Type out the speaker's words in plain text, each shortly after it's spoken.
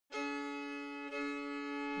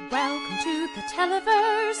Welcome to the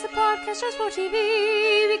Televerse, the podcast just for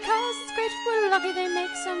TV. Because it's great, we're lucky they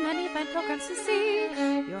make so many fine programs to see.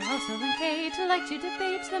 Your hosts Noel and Kate like to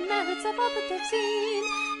debate the merits of all that they've seen.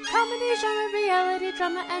 Comedy, genre, reality,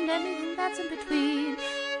 drama, and anything that's in between.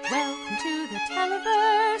 Welcome to the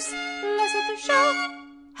Televerse. Let's get the show.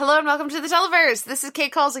 Hello and welcome to the Televerse. This is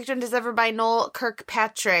Kate Calls, joined as ever by Noel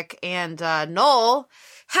Kirkpatrick. And Noel,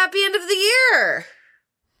 happy end of the year!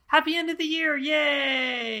 Happy end of the year,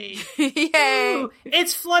 yay! Yay! Ooh,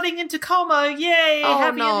 it's flooding in Tacoma, yay! Oh,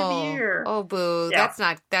 Happy no. end of the year. Oh boo! Yeah.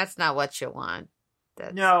 That's not what you want.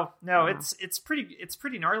 No, it's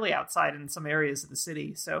pretty gnarly outside in some areas of the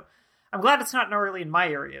city. So I'm glad it's not gnarly in my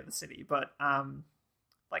area of the city, but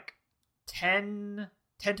like 10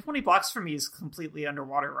 to 20 blocks from me is completely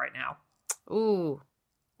underwater right now. Ooh.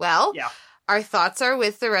 Well, yeah. Our thoughts are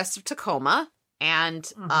with the rest of Tacoma,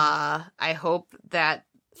 and I hope that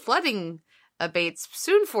flooding abates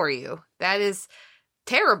soon for you. That is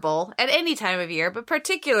terrible at any time of year, but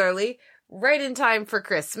particularly right in time for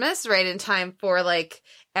Christmas, right in time for like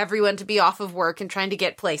everyone to be off of work and trying to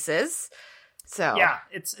get places. So yeah,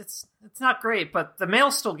 it's not great, but the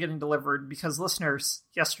mail's still getting delivered because listeners,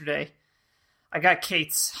 yesterday I got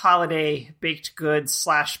Kate's holiday baked goods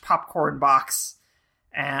 / popcorn box,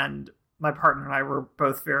 and my partner and I were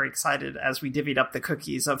both very excited as we divvied up the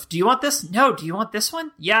cookies of, do you want this? No. Do you want this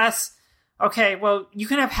one? Yes. Okay, well, you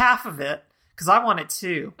can have half of it, because I want it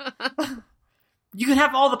too. You can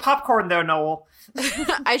have all the popcorn, though, Noel.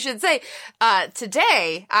 I should say,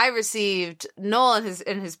 today I received Noel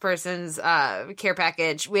and his person's care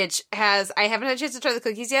package, which I haven't had a chance to try the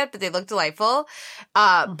cookies yet, but they look delightful.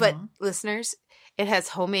 But listeners, it has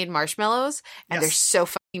homemade marshmallows, and they're so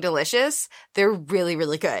fucking delicious. They're really,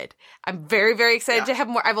 really good. I'm very, very excited to have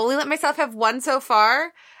more. I've only let myself have one so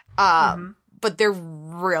far, but they're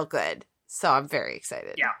real good. So I'm very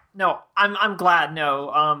excited. Yeah, no, I'm glad. No,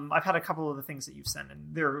 I've had a couple of the things that you've sent,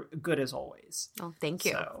 and they're good as always. Oh, thank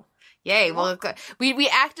you. So, yay! Well, we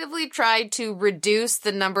actively tried to reduce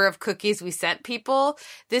the number of cookies we sent people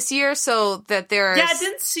this year, so that there's it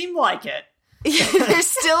didn't seem like it. There's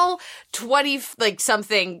still 20 like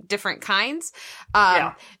something different kinds.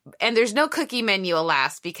 And there's no cookie menu,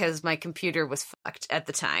 alas, because my computer was fucked at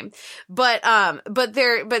the time. But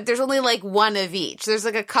there's only like one of each. There's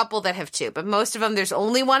like a couple that have two, but most of them there's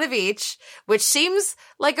only one of each, which seems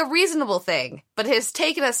like a reasonable thing, but it has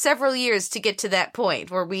taken us several years to get to that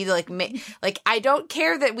point where we like I don't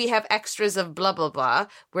care that we have extras of blah blah blah.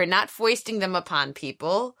 We're not foisting them upon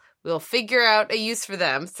people. We'll figure out a use for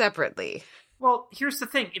them separately. Well, here's the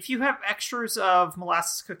thing. If you have extras of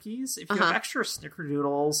molasses cookies, if you have extra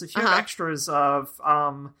snickerdoodles, if you have extras of,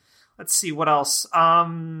 let's see, what else?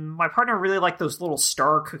 My partner really liked those little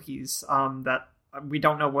star cookies that we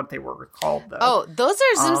don't know what they were called, though. Oh, those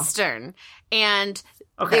are Zimstern. And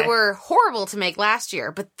they were horrible to make last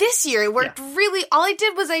year. But this year it worked really. All I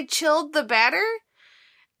did was I chilled the batter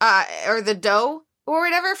or the dough or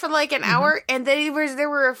whatever for like an hour. And they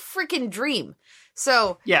were a freaking dream.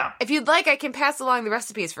 So, if you'd like, I can pass along the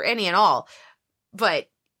recipes for any and all, but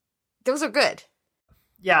those are good.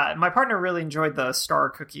 Yeah, my partner really enjoyed the star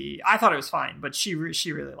cookie. I thought it was fine, but she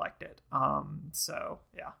really liked it. So,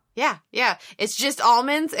 yeah. Yeah. It's just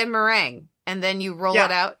almonds and meringue, and then you roll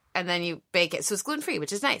it out, and then you bake it. So it's gluten-free,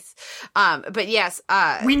 which is nice. But yes.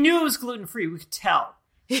 We knew it was gluten-free. We could tell.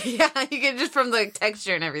 Yeah, you get just from the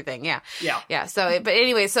texture and everything. Yeah. So, but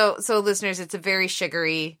anyway, so listeners, it's a very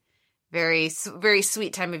sugary, very, very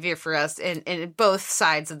sweet time of year for us in both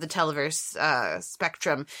sides of the Televerse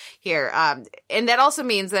spectrum here. And that also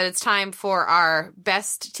means that it's time for our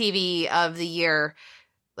best TV of the year,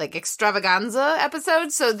 like extravaganza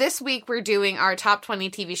episodes. So this week we're doing our top 20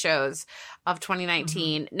 TV shows of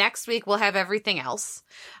 2019. Next week we'll have everything else.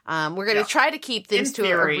 We're going to try to keep things to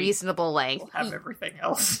a reasonable length. We'll have everything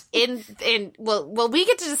else. Well, we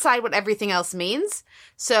get to decide what everything else means.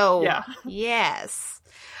 So, yes.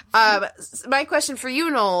 My question for you,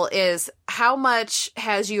 Noel, is how much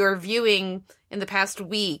has your viewing in the past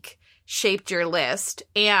week shaped your list?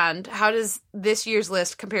 And how does this year's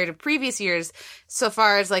list compare to previous years so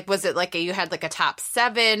far as like, was it like you had like a top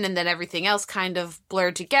 7 and then everything else kind of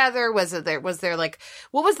blurred together? Was there like,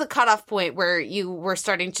 what was the cutoff point where you were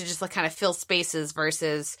starting to just like kind of fill spaces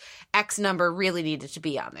versus X number really needed to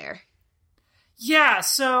be on there? Yeah.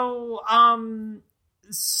 So,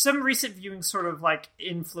 some recent viewings sort of like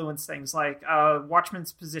influence things, like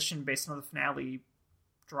Watchmen's position based on the finale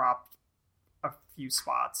dropped a few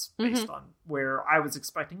spots based on where I was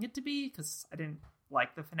expecting it to be, because I didn't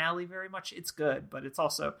like the finale very much. It's good, but it's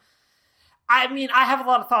also, I mean, I have a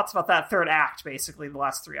lot of thoughts about that third act, basically, the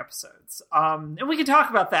last 3 episodes. And we can talk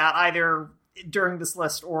about that either during this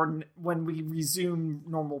list or when we resume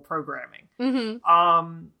normal programming.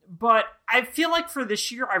 Mm-hmm. But I feel like for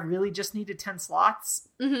this year, I really just needed 10 slots,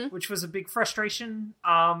 mm-hmm. which was a big frustration.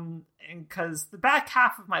 And because the back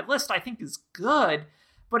half of my list, I think, is good.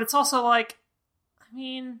 But it's also like, I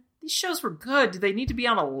mean, these shows were good. Do they need to be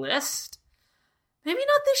on a list? Maybe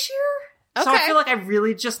not this year. Okay. So I feel like I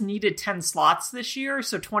really just needed 10 slots this year,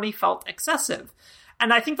 so 20 felt excessive.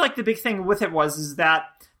 And I think like the big thing with it is that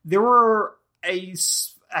there were a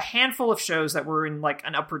handful of shows that were in like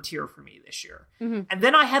an upper tier for me this year. Mm-hmm. And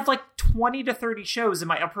then I had like 20 to 30 shows in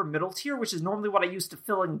my upper middle tier, which is normally what I use to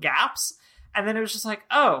fill in gaps. And then it was just like,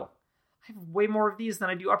 oh, I have way more of these than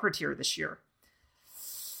I do upper tier this year.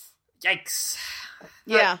 Yikes.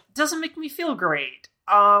 Yeah. That doesn't make me feel great.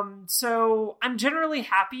 So I'm generally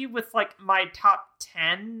happy with like my top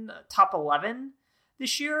 10, top 11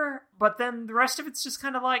 this year, but then the rest of it's just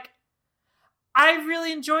kind of like, I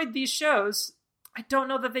really enjoyed these shows. I don't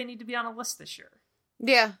know that they need to be on a list this year.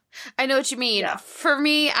 Yeah, I know what you mean. Yeah. For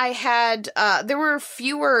me, I had, there were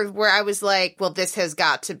fewer where I was like, well, this has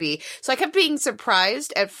got to be. So I kept being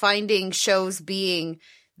surprised at finding shows being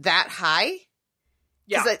that high.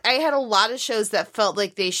 Yeah. Because I had a lot of shows that felt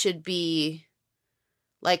like they should be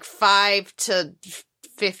like 5 to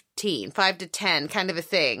 15, 5 to 10 kind of a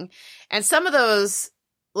thing. And some of those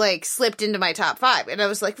like slipped into my top 5. And I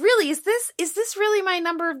was like, really, is this really my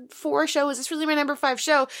number 4 show? Is this really my number 5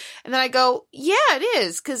 show? And then I go, yeah, it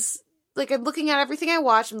is. Cause like I'm looking at everything I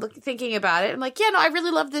watched and thinking about it. I'm like, yeah, no, I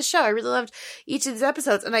really loved this show. I really loved each of these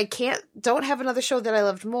episodes. And I don't have another show that I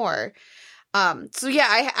loved more. So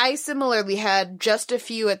yeah, I similarly had just a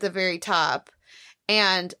few at the very top.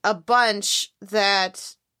 And a bunch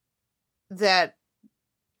that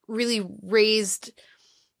really raised,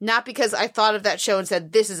 not because I thought of that show and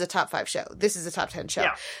said, this is a top 5 show, this is a top 10 show,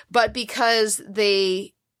 but because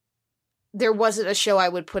there wasn't a show I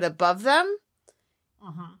would put above them,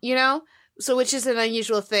 you know? So which is an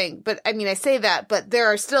unusual thing. But I mean, I say that, but there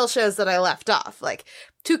are still shows that I left off. Like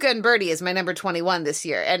Tuca and Birdie is my number 21 this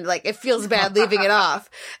year. And like, it feels bad leaving it off.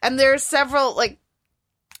 And there's several, like,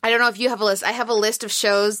 I don't know if you have a list. I have a list of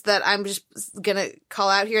shows that I'm just going to call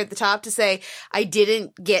out here at the top to say I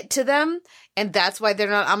didn't get to them, and that's why they're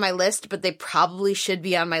not on my list, but they probably should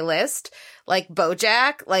be on my list. Like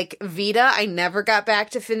BoJack, like Vita. I never got back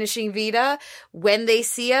to finishing Vita. When They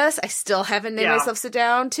See Us, I still haven't made myself sit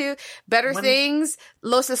down to. Better Things,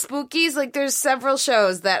 Los Spookies. Like there's several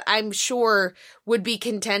shows that I'm sure would be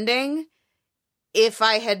contending if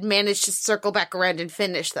I had managed to circle back around and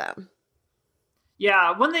finish them.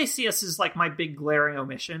 Yeah, When They See Us is like my big glaring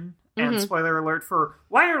omission. And spoiler alert for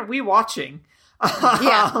why aren't we watching?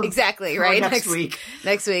 Yeah, exactly, right? Next week.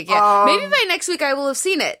 Next week, yeah. Maybe by next week I will have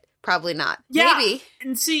seen it. Probably not. Yeah, maybe.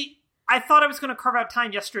 And see, I thought I was going to carve out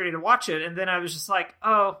time yesterday to watch it, and then I was just like,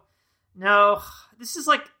 oh, no, this is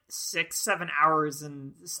like 6-7 hours,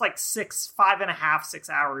 and it's like 5.5, 6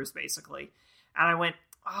 hours, basically. And I went,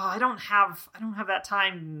 oh, I don't have that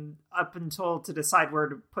time up until to decide where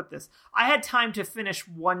to put this. I had time to finish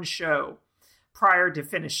one show prior to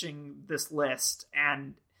finishing this list,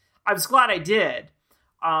 and I was glad I did.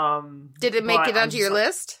 Did it make it onto your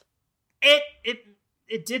list?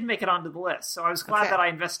 It did make it onto the list, so I was glad that I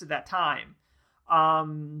invested that time.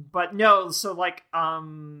 But no, so like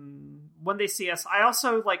When They See Us, I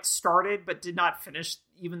also like started but did not finish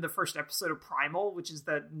even the first episode of Primal, which is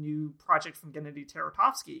the new project from Gennady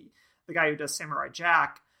Tartakovsky, the guy who does Samurai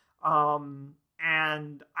Jack. And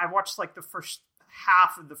I watched like the first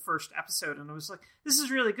half of the first episode, and I was like, this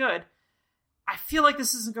is really good. I feel like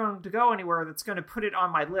this isn't going to go anywhere that's going to put it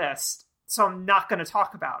on my list, so I'm not going to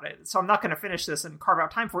talk about it. So I'm not going to finish this and carve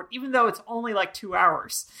out time for it, even though it's only like 2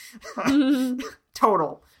 hours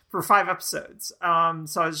total for 5 episodes. So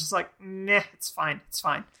I was just like, meh, it's fine.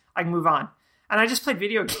 I can move on. And I just played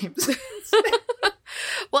video games.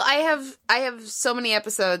 Well, I have so many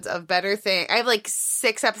episodes of Better Things. I have like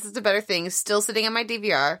 6 episodes of Better Things still sitting on my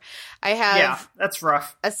DVR. I have that's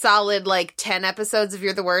rough. A solid like 10 episodes of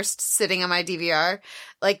You're the Worst sitting on my DVR.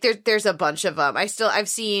 Like there's a bunch of them. I've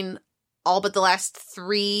seen all but the last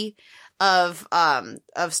 3 of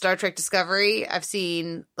Star Trek Discovery. I've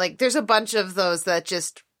seen like there's a bunch of those that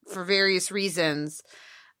just for various reasons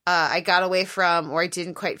I got away from or I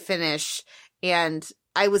didn't quite finish. And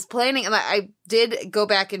I was planning, and I did go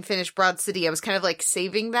back and finish Broad City. I was kind of like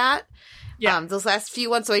saving that. Yeah. Those last few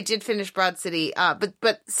ones, so I did finish Broad City.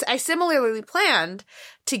 But I similarly planned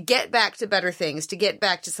to get back to Better Things, to get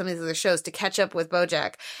back to some of these other shows, to catch up with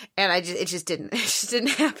BoJack, and it just didn't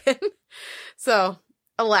happen. So,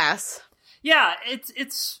 alas. Yeah,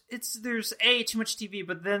 it's there's too much TV,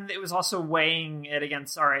 but then it was also weighing it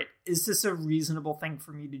against, all right, is this a reasonable thing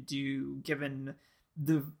for me to do given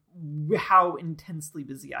how intensely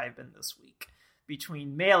busy I've been this week,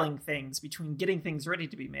 between mailing things, between getting things ready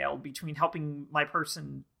to be mailed, between helping my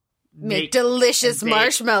person make delicious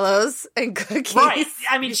marshmallows and cookies. Right.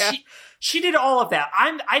 I mean, she did all of that.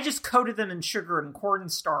 I just coated them in sugar and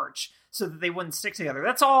cornstarch so that they wouldn't stick together.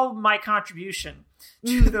 That's all my contribution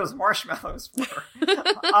to those marshmallows were.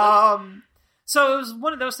 So it was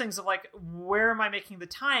one of those things of like, where am I making the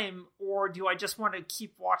time? Or do I just want to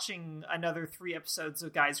keep watching another 3 episodes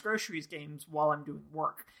of Guys Groceries Games while I'm doing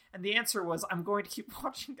work? And the answer was, I'm going to keep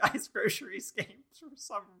watching Guys Groceries Games for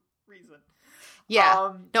some reason.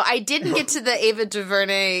 Yeah. No, I didn't get to the Ava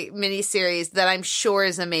DuVernay miniseries that I'm sure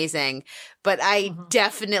is amazing, but I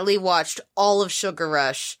definitely watched all of Sugar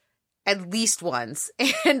Rush at least once,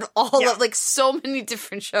 and all of like so many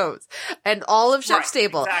different shows, and all of Chef's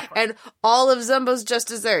Table, and all of Zumbo's Just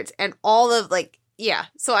Desserts, and all of like, yeah.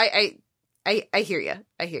 So I hear you.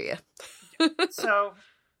 I hear you. So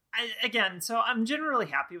so I'm generally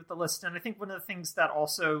happy with the list, and I think one of the things that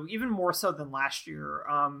also, even more so than last year,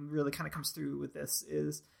 really kind of comes through with this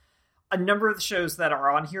is a number of the shows that are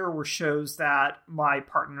on here were shows that my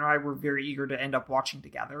partner and I were very eager to end up watching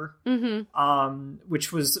together,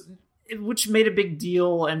 which made a big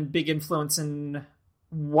deal and big influence in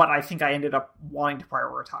what I think I ended up wanting to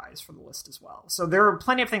prioritize for the list as well. So there are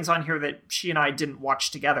plenty of things on here that she and I didn't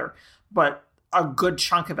watch together, but a good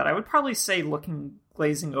chunk of it, I would probably say,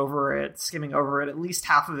 glazing over it, skimming over it, at least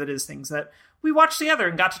half of it is things that we watched together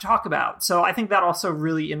and got to talk about. So I think that also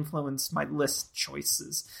really influenced my list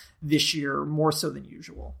choices this year more so than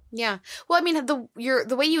usual. Yeah. Well, I mean,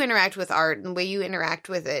 the way you interact with art and the way you interact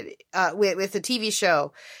with it, with a TV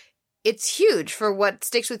show, it's huge for what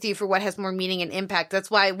sticks with you, for what has more meaning and impact. That's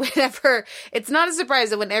why it's not a surprise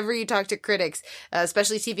that whenever you talk to critics,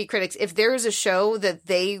 especially TV critics, if there is a show that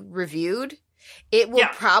they reviewed, it will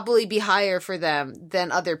probably be higher for them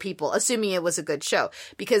than other people, assuming it was a good show,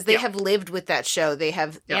 because they have lived with that show. They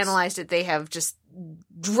have analyzed it. They have just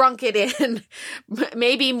drunk it in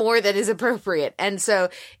maybe more than is appropriate. And so,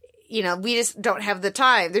 we just don't have the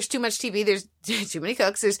time. There's too much TV. There's too many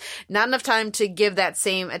cooks. There's not enough time to give that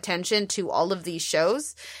same attention to all of these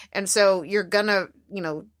shows. And so you're gonna,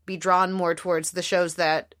 be drawn more towards the shows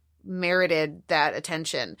that merited that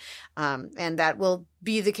attention. And that will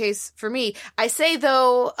be the case for me. I say,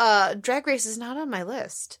 though, Drag Race is not on my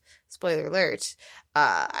list. Spoiler alert.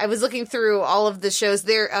 I was looking through all of the shows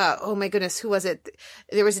there. Oh my goodness, who was it?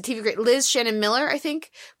 There was a TV great, Liz Shannon Miller, I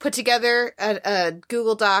think, put together a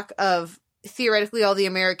Google Doc of theoretically all the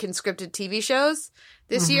American scripted TV shows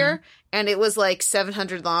this year, and it was like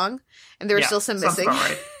 700 long, and there were still some missing.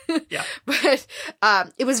 Right. Yeah. But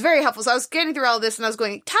it was very helpful. So I was getting through all this, and I was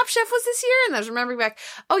going, Top Chef was this year? And I was remembering back,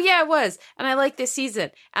 oh yeah, it was. And I like this season.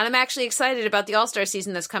 And I'm actually excited about the All-Star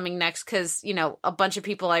season that's coming next, because, a bunch of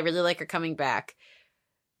people I really like are coming back.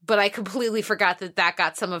 But I completely forgot that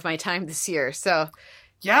got some of my time this year. So,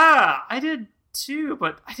 yeah, I did too,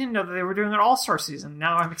 but I didn't know that they were doing an All-Star season.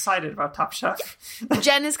 Now I'm excited about Top Chef.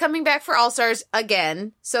 Jen is coming back for All-Stars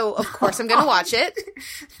again, so of course I'm going to watch it.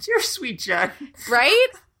 You're sweet, Jen. Right?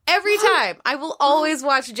 Every time. I will always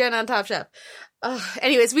watch Jen on Top Chef.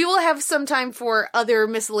 Anyways, we will have some time for other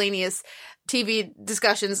miscellaneous TV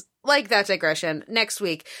discussions like that digression next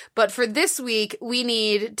week. But for this week, we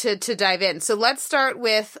need to dive in. So let's start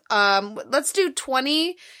with, let's do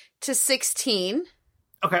 20 to 16.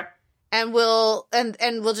 Okay. And we'll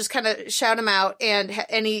just kind of shout them out, and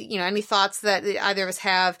any thoughts that either of us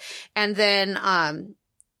have. And then,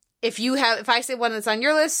 if I say one that's on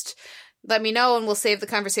your list, let me know, and we'll save the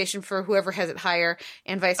conversation for whoever has it higher,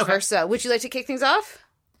 and vice versa. Would you like to kick things off?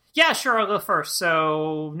 Yeah, sure. I'll go first.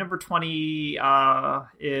 So number 20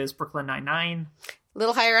 is Brooklyn Nine-Nine. A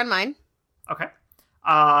little higher on mine. Okay.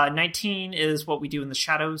 19 is What We Do in the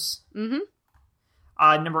Shadows.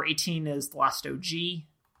 Mm-hmm. Number 18 is The Last OG.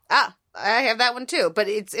 Ah, I have that one too, but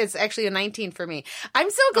it's actually a 19 for me. I'm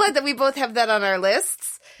so glad that we both have that on our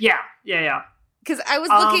lists. Yeah. Because I was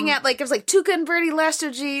looking at, it was like Tuca and Birdie, Last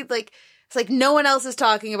OG, it's like no one else is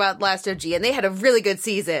talking about Last OG, and they had a really good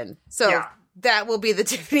season. So that will be the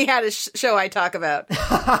Tiffany Haddish show I talk about.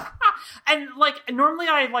 And, normally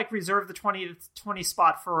I, reserve the 20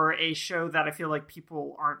 spot for a show that I feel like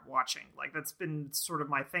people aren't watching. That's been sort of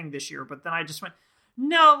my thing this year. But then I just went,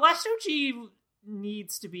 no, Last OG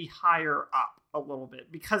needs to be higher up a little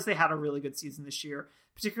bit, because they had a really good season this year,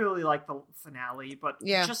 particularly the finale. But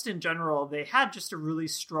just in general, they had just a really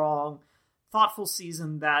strong, thoughtful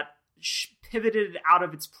season that pivoted out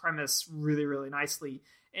of its premise really, really nicely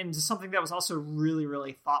into something that was also really,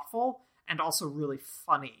 really thoughtful and also really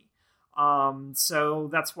funny. So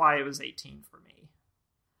that's why it was 18 for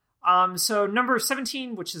me. So number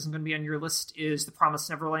 17, which isn't going to be on your list, is The Promised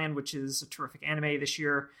Neverland, which is a terrific anime this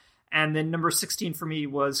year. And then number 16 for me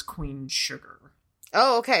was Queen Sugar.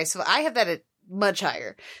 Oh, okay. So I have that at much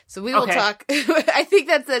higher. So we will talk. I think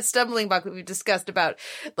that's that stumbling block that we've discussed about,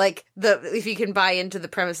 like, if you can buy into the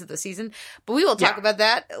premise of the season. But we will talk about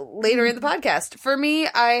that later in the podcast. For me,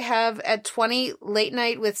 I have at 20 Late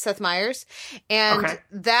Night with Seth Meyers. And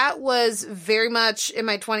that was very much in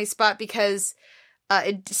my 20 spot because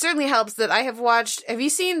it certainly helps that I have watched. Have you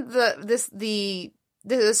seen the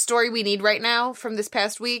Story We Need Right Now from this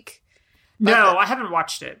past week? No, I haven't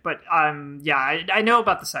watched it, but I know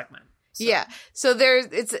about the segment. So. Yeah. So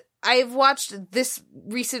I've watched this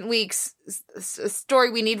recent week's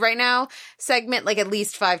Story We Need Right Now segment like at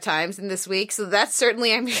least 5 times in this week. So that's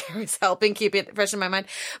certainly, I'm sure, is helping keep it fresh in my mind.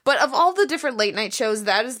 But of all the different late night shows,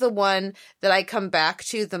 that is the one that I come back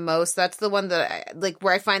to the most. That's the one that I like,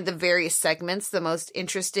 where I find the various segments the most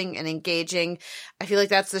interesting and engaging. I feel like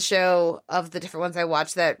that's the show of the different ones I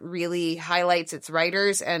watch that really highlights its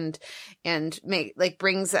writers and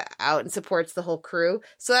brings out and supports the whole crew.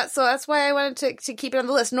 So that's why I wanted to keep it on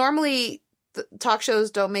the list. Normally, talk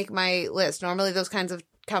shows don't make my list. Normally, those kinds of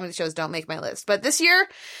comedy shows don't make my list. But this year,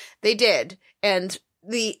 they did. And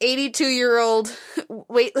the 82-year-old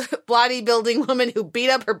bodybuilding woman who beat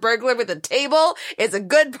up her burglar with a table is a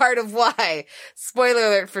good part of why. Spoiler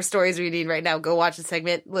alert for Stories We Need Right Now. Go watch the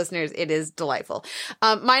segment. Listeners, it is delightful.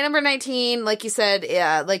 My number 19, like you said,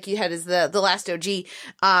 like you had, is the Last OG.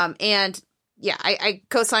 And yeah, I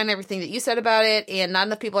co-sign everything that you said about it, and not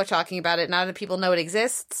enough people are talking about it. Not enough people know it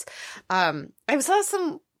exists. I saw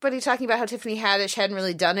somebody talking about how Tiffany Haddish hadn't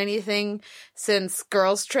really done anything since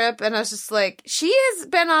Girls Trip, and I was just like, she has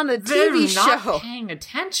been on a TV show. They're not paying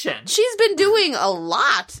attention. She's been doing a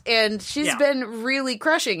lot, and she's been really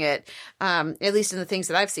crushing it, at least in the things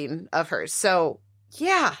that I've seen of hers. So,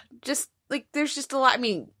 yeah, just, like, there's just a lot. I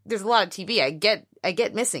mean, there's a lot of TV. I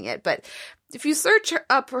get missing it, but if you search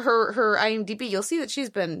up her IMDb, you'll see that she's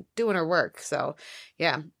been doing her work. So,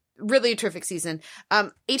 yeah, really a terrific season.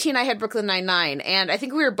 18, I had Brooklyn Nine-Nine, and I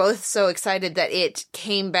think we were both so excited that it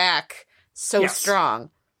came back so strong.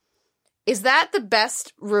 Is that the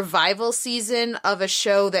best revival season of a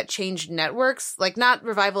show that changed networks? Like, not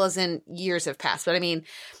revival as in years have passed, but I mean,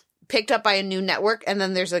 picked up by a new network, and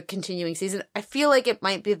then there's a continuing season. I feel like it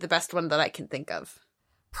might be the best one that I can think of.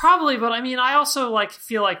 Probably, but I mean, I also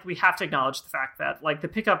feel like we have to acknowledge the fact that the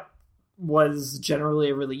pickup was generally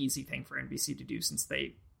a really easy thing for NBC to do since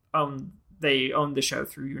they own the show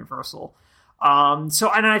through Universal. And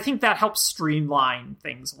I think that helps streamline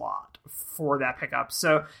things a lot for that pickup.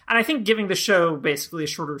 So, and I think giving the show basically a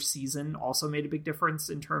shorter season also made a big difference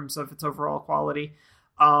in terms of its overall quality.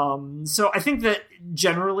 So I think that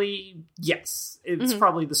generally, yes, it's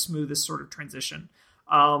probably the smoothest sort of transition.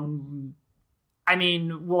 I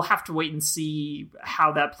mean, we'll have to wait and see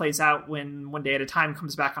how that plays out when One Day at a Time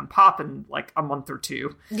comes back on Pop in a month or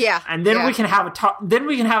two. Yeah. And then we can have a talk. Then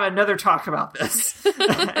we can have another talk about this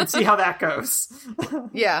and see how that goes.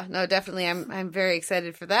 Yeah, no, definitely. I'm very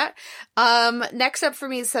excited for that. Next up for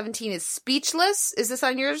me, 17 is Speechless. Is this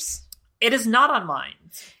on yours? It is not on mine.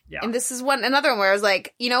 Yeah. And this is another one where I was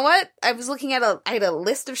like, you know what? I was looking at I had a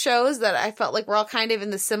list of shows that I felt like were all kind of in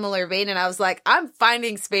the similar vein. And I was like, I'm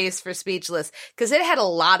finding space for Speechless because it had a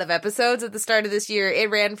lot of episodes at the start of this year. It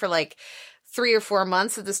ran for 3 or 4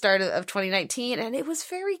 months at the start of 2019. And it was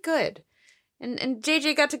very good. And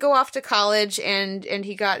JJ got to go off to college and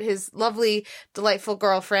he got his lovely, delightful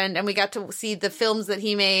girlfriend, and we got to see the films that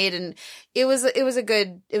he made. And it was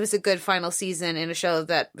a good final season in a show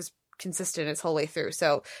that was consistent its whole way through.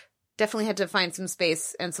 So definitely had to find some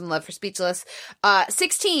space and some love for Speechless.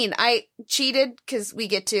 16, I cheated because we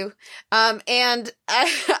get to. And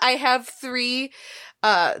I have three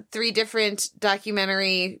different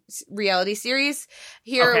documentary reality series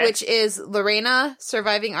here, which is Lorena,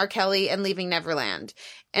 Surviving R. Kelly, and Leaving Neverland.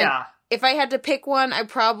 And if I had to pick one, I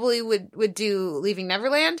probably would do Leaving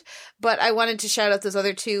Neverland, but I wanted to shout out those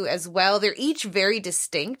other two as well. They're each very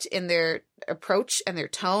distinct in their approach and their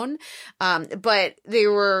tone, but they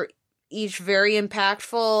were each very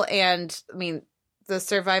impactful. And I mean, the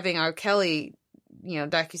Surviving R. Kelly,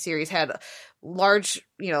 docuseries had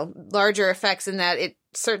larger effects in that it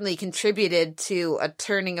certainly contributed to a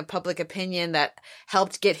turning of public opinion that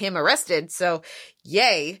helped get him arrested. So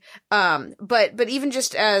yay. But even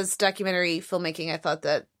just as documentary filmmaking, I thought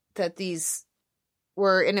that these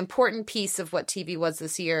were an important piece of what TV was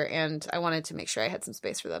this year. And I wanted to make sure I had some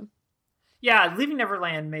space for them. Yeah, Leaving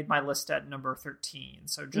Neverland made my list at number 13,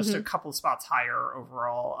 so just a couple of spots higher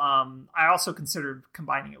overall. I also considered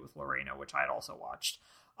combining it with Lorena, which I had also watched.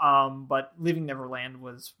 But Leaving Neverland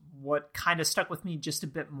was what kind of stuck with me just a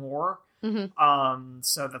bit more.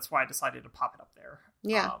 So that's why I decided to pop it up there.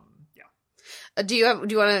 Yeah. Do you have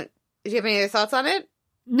any other thoughts on it?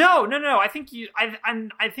 No. I think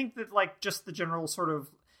I think that like just the general sort of,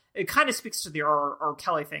 it kind of speaks to the R.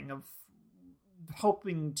 Kelly thing of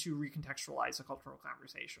hoping to recontextualize a cultural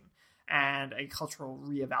conversation and a cultural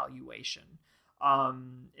reevaluation.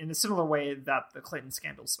 In a similar way that the Clinton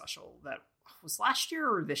Scandal special that was last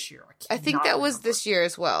year or this year? I think that was this year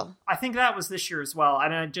as well. I think that was this year as well.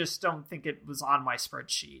 And I just don't think it was on my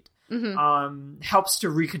spreadsheet. Helps to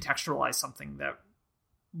recontextualize something that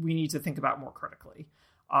we need to think about more critically.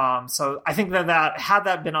 So I think that had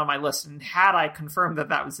that been on my list and had I confirmed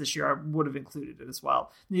that was this year, I would have included it as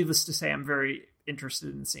well. Needless to say, I'm very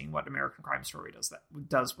interested in seeing what American Crime Story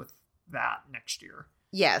does with that next year.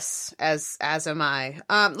 Yes, as am I.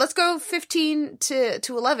 Let's go 15 to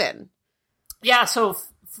 11. Yeah, so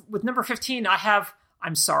with number 15, I have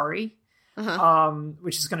I'm Sorry,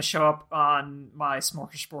 which is going to show up on my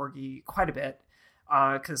Smorgasbordy quite a bit,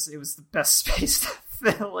 because it was the best space to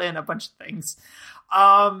fill in a bunch of things.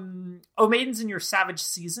 O Maidens in Your Savage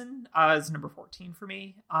Season is number 14 for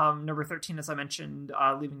me. Number 13, as I mentioned,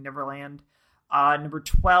 Leaving Neverland. Number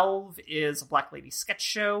 12 is A Black Lady Sketch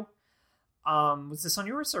Show. Was this on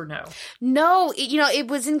yours or no? No, it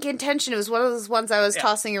was in contention. It was one of those ones I was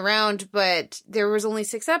tossing around, but there was only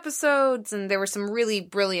 6 episodes and there were some really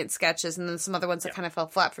brilliant sketches and then some other ones that kind of fell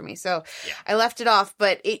flat for me. So I left it off,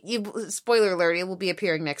 but spoiler alert, it will be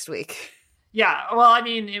appearing next week. Yeah, well, I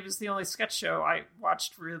mean, it was the only sketch show I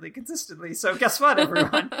watched really consistently. So guess what,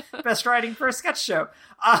 everyone? Best writing for a sketch show.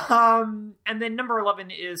 And then number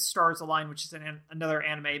 11 is Stars Align, which is another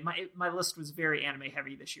anime. My list was very anime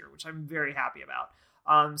heavy this year, which I'm very happy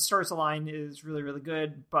about. Stars Align is really, really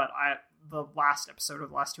good, but the last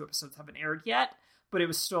 2 episodes haven't aired yet. But it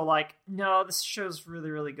was still like, no, this show's really,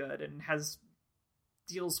 really good and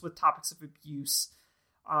deals with topics of abuse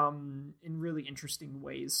in really interesting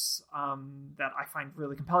ways that I find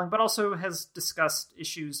really compelling, but also has discussed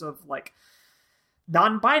issues of like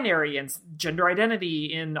non-binary and gender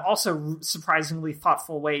identity in also surprisingly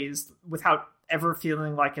thoughtful ways without ever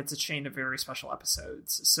feeling like it's a chain of very special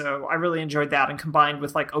episodes. So I really enjoyed that, and combined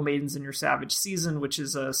with like O Maidens in Your Savage Season, which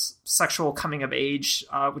is a sexual coming of age,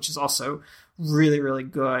 which is also really, really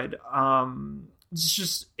good.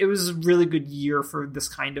 It was a really good year for this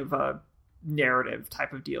kind of a narrative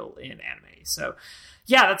type of deal in anime. So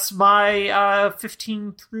yeah, that's my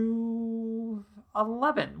 15 through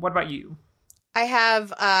 11. What about you? I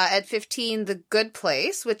have at 15 The Good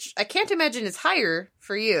Place, which I can't imagine is higher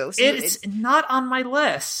for you. So it's not on my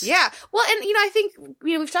list. Yeah. Well, and I think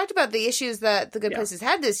we've talked about the issues that The Good Place has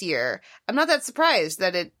had this year. I'm not that surprised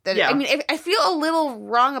that I mean, I feel a little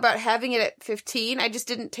wrong about having it at 15. I just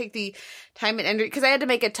didn't take the time and energy because I had to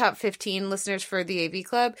make a top 15 listeners for the AV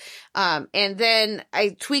Club. And then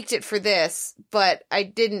I tweaked it for this, but I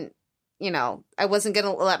didn't. I wasn't going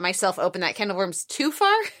to let myself open that can of worms too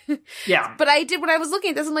far. Yeah. But I did, when I was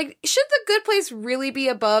looking at this, I'm like, should The Good Place really be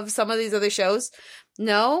above some of these other shows?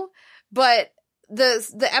 No. But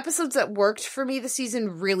the episodes that worked for me this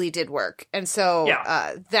season really did work. And so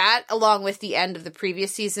that, along with the end of the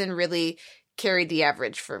previous season, really carried the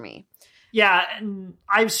average for me. Yeah, and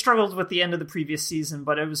I've struggled with the end of the previous season,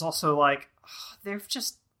 but it was also like, they've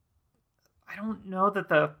just... I don't know that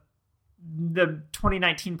the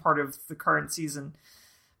 2019 part of the current season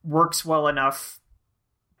works well enough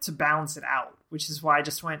to balance it out, which is why I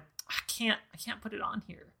just went, I can't put it on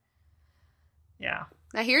here. Yeah.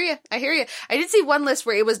 I hear you. I did see one list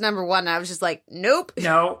where it was number 1 and I was just like, nope.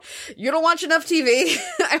 No. You don't watch enough TV.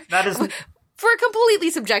 That is... For a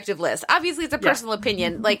completely subjective list. Obviously, it's a personal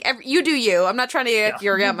opinion. Like, you do you. I'm not trying to get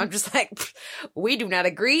your gum. I'm just like, we do not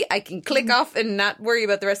agree. I can click off and not worry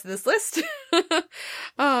about the rest of this list.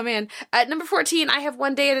 Oh, man. At number 14, I have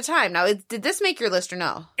One Day at a Time. Now, did this make your list or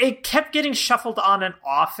no? It kept getting shuffled on and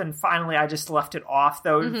off, and finally I just left it off,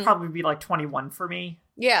 though. It would probably be like 21 for me.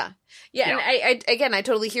 Yeah. And I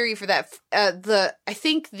totally hear you for that. I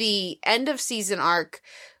think the end of season arc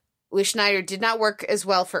with Schneider did not work as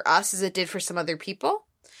well for us as it did for some other people.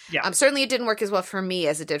 Yeah. Certainly it didn't work as well for me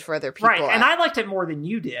as it did for other people. Right, and I liked it more than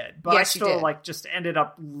you did, but yes, I still just ended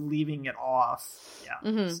up leaving it off.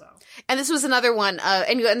 Yeah. So. And this was another one,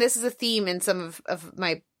 and this is a theme in some of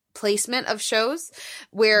my placement of shows,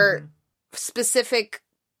 where specific,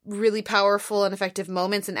 really powerful and effective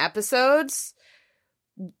moments and episodes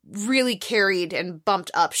really carried and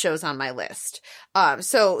bumped up shows on my list.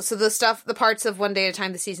 So the parts of One Day at a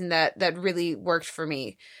Time this season that really worked for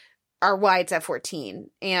me are why it's at 14.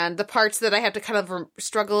 And the parts that I have to kind of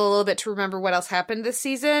struggle a little bit to remember what else happened this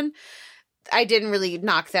season, I didn't really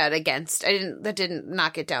knock that against. That didn't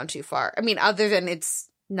knock it down too far. I mean, other than it's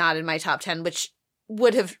not in my top 10, which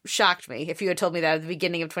would have shocked me if you had told me that at the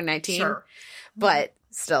beginning of 2019. Sure. But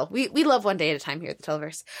still, we love One Day at a Time here at the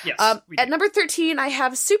Televerse. Yes, at number 13, I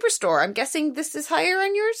have Superstore. I'm guessing this is higher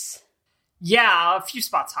on yours? Yeah, a few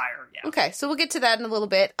spots higher, yeah. Okay, so we'll get to that in a little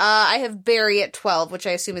bit. I have Barry at 12, which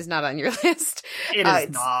I assume is not on your list. It is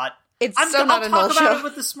not. It's so not a null show. I'll talk about it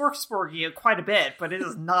with the Smorgasbord quite a bit, but it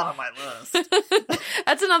is not on my list.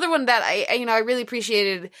 That's another one that I really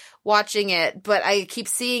appreciated watching it, but I keep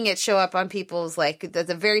seeing it show up on people's, like, at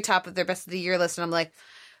the very top of their best of the year list, and I'm like,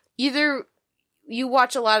 either you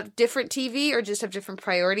watch a lot of different TV or just have different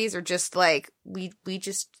priorities, or just, like, we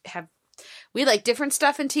like different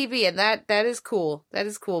stuff in TV, and that is cool. That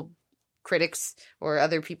is cool. Critics or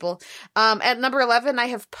other people. At number 11, I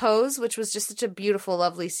have Pose, which was just such a beautiful,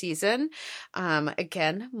 lovely season.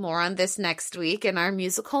 Again, more on this next week in our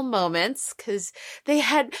musical moments, because they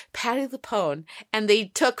had Patti LuPone, and they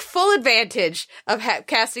took full advantage of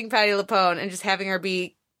casting Patti LuPone and just having her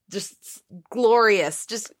be just glorious,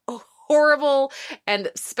 just horrible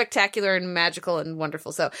and spectacular and magical and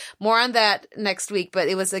wonderful. So more on that next week, but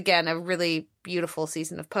it was, again, a really beautiful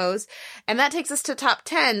season of Pose. And that takes us to top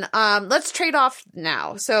 10. Let's trade off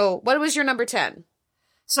now. So what was your number 10?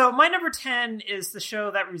 So my number 10 is the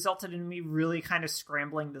show that resulted in me really kind of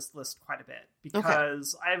scrambling this list quite a bit,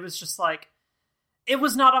 because I was just like, it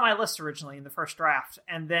was not on my list originally in the first draft.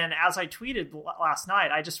 And then as I tweeted last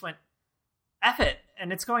night, I just went, F it,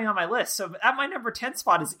 and it's going on my list. So at my number 10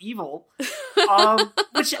 spot is Evil,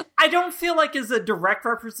 which I don't feel like is a direct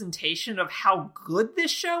representation of how good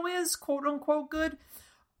this show is, quote unquote good.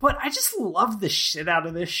 But I just love the shit out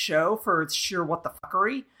of this show for its sheer what the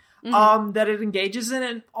fuckery that it engages in,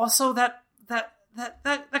 and also that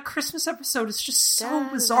Christmas episode is just so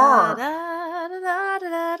bizarre.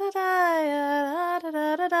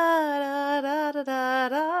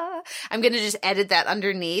 I'm going to just edit that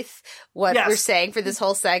underneath what we're saying for this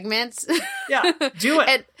whole segment. Yeah, do it.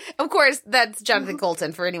 And of course, that's Jonathan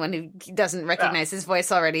Colton for anyone who doesn't recognize his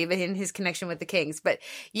voice already, but in his connection with the Kings. But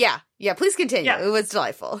yeah, please continue. Yeah. It was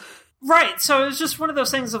delightful. Right, so it was just one of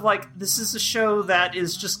those things of like, this is a show that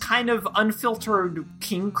is just kind of unfiltered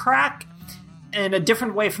king crack in a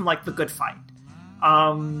different way from like The Good Fight.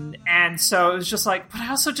 And so it was just like, but I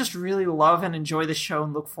also just really love and enjoy the show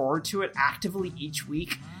and look forward to it actively each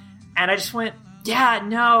week. And I just went, yeah,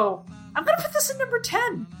 no, I'm going to put this in number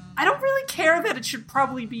 10. I don't really care that it should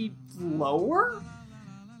probably be lower,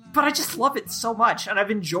 but I just love it so much. And I've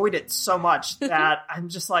enjoyed it so much that I'm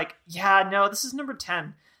just like, yeah, no, this is number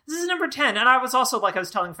 10. This is number 10. And I was also, like I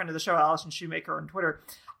was telling a friend of the show, Allison Shoemaker on Twitter,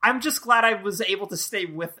 I'm just glad I was able to stay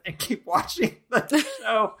with and keep watching the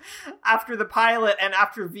show after the pilot and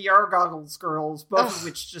after VR Goggles Girls, both of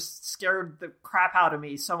which just scared the crap out of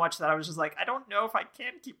me so much that I was just like, I don't know if I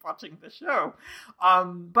can keep watching the show.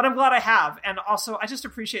 But I'm glad I have. And also, I just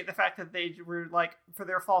appreciate the fact that they were like, for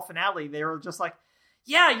their fall finale, they were just like,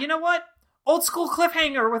 yeah, you know what? Old school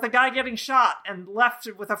cliffhanger with a guy getting shot and left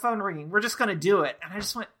with a phone ringing. We're just going to do it. And I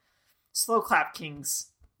just went, slow clap, Kings.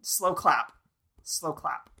 Slow clap. Slow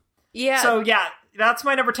clap. Yeah. So, yeah, that's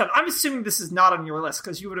my number 10. I'm assuming this is not on your list,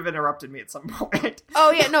 because you would have interrupted me at some point.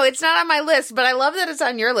 Oh, yeah, no, it's not on my list, but I love that it's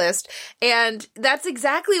on your list. And that's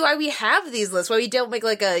exactly why we have these lists, why we don't make,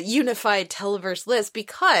 like, a unified Televerse list,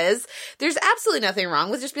 because there's absolutely nothing wrong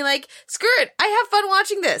with just being like, screw it, I have fun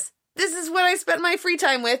watching this. This is what I spent my free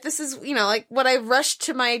time with. This is, like, what I rushed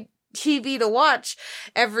to my TV to watch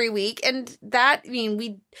every week. And that, I mean,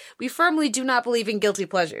 we firmly do not believe in guilty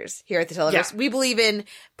pleasures here at the Televerse. Yeah. We believe in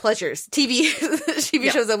pleasures, TV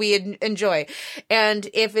shows that we enjoy. And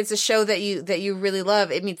if it's a show that you really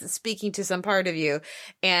love, it means it's speaking to some part of you.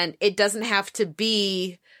 And it doesn't have to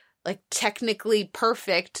be like technically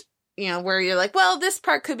perfect, where you're like, well, this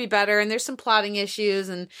part could be better and there's some plotting issues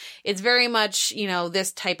and it's very much,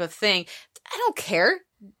 this type of thing. I don't care.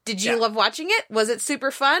 Did you love watching it? Was it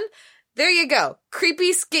super fun? There you go.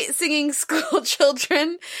 Creepy singing school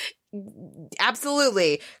children.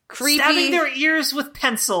 Absolutely. Creepy. Stabbing their ears with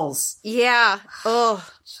pencils. Yeah.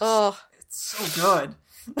 It's so good.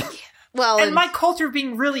 Well, and my culture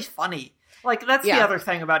being really funny. Like, that's the other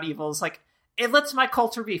thing about Evil is, like, it lets my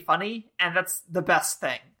culture be funny, and that's the best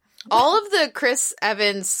thing. All of the Chris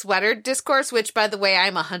Evans sweater discourse, which, by the way,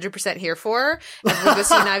 I'm 100% here for, as we go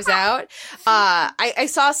see Knives Out. I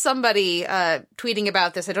saw somebody tweeting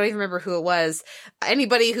about this. I don't even remember who it was.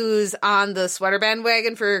 Anybody who's on the sweater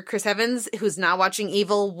bandwagon for Chris Evans, who's not watching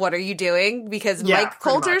Evil, what are you doing? Because Mike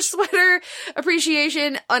Coulter's sweater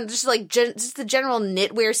appreciation on just like just the general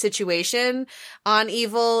knitwear situation on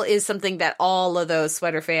Evil is something that all of those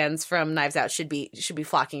sweater fans from Knives Out should be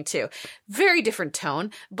flocking to. Very different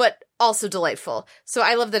tone, but also delightful. So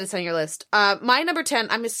I love that it's on your list. My number 10,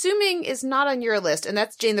 I'm assuming, is not on your list, and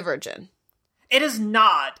that's Jane the Virgin. It is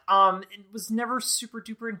not. It was never super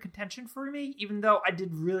duper in contention for me, even though I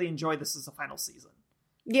did really enjoy this as a final season.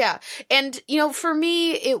 Yeah. And, for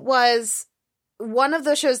me, it was one of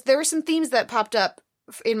those shows. There were some themes that popped up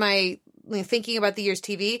in my thinking about the year's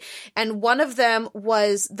TV, and one of them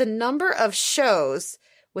was the number of shows,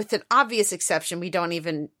 with an obvious exception,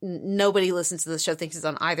 nobody listens to the show, thinks it's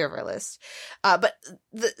on either of our lists. But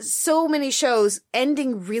so many shows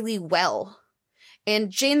ending really well.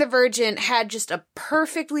 And Jane the Virgin had just a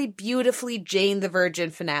perfectly, beautifully Jane the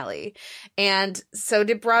Virgin finale. And so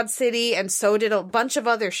did Broad City, and so did a bunch of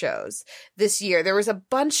other shows this year. There was a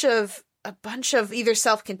bunch of either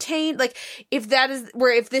self-contained, like if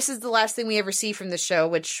this is the last thing we ever see from the show,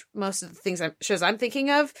 which most of the shows I'm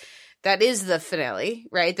thinking of, that is the finale,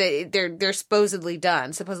 right? They're supposedly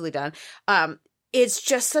done. It's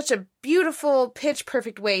just such a beautiful, pitch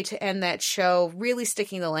perfect way to end that show, really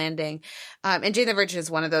sticking the landing. And Jane the Virgin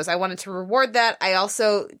is one of those. I wanted to reward that. I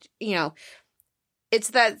also, it's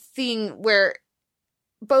that thing where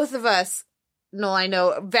both of us, Noel, I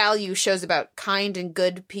know, value shows about kind and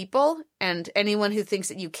good people, and anyone who thinks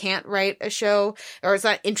that you can't write a show or it's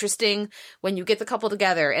not interesting when you get the couple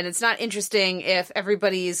together and it's not interesting if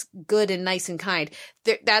everybody's good and nice and kind,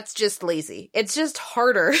 that's just lazy. It's just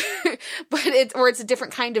harder, but it's a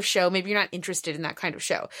different kind of show. Maybe you're not interested in that kind of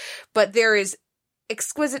show, but there is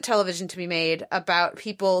exquisite television to be made about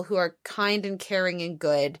people who are kind and caring and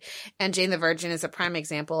good, and Jane the Virgin is a prime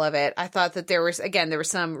example of it. I thought that there were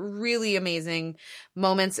some really amazing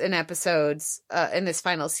moments and episodes in this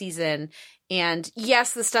final season, and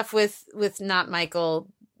yes, the stuff with not Michael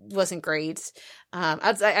wasn't great,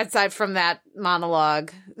 outside from that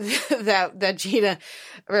monologue that Gina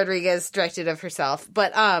Rodriguez directed of herself,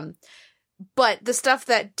 but the stuff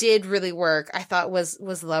that did really work, I thought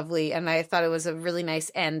was lovely, and I thought it was a really nice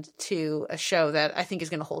end to a show that I think is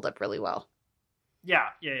going to hold up really well. Yeah.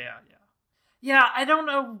 Yeah, I don't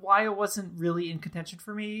know why it wasn't really in contention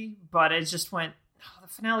for me, but it just went, the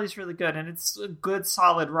finale is really good, and it's a good,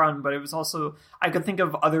 solid run, but it was also, I could think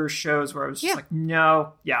of other shows where I was just like,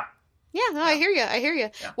 no, yeah. Yeah, no, I hear you.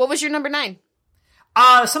 Yeah. What was your number 9?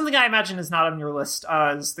 Something I imagine is not on your list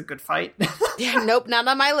is The Good Fight. Yeah, nope, not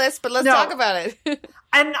on my list, but let's talk about it.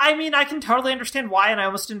 And I mean, I can totally understand why, and I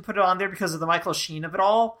almost didn't put it on there because of the Michael Sheen of it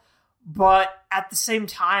all. But at the same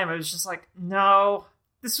time, I was just like, no,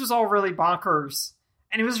 this was all really bonkers.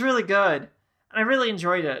 And it was really good. And I really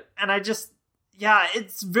enjoyed it. And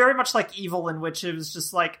it's very much like Evil, in which it was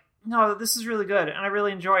just like, no, this is really good, and I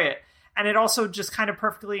really enjoy it. And it also just kind of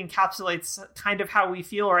perfectly encapsulates kind of how we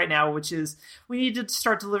feel right now, which is we need to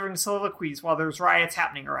start delivering soliloquies while there's riots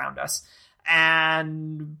happening around us.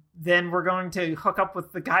 And then we're going to hook up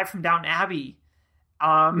with the guy from Downton Abbey.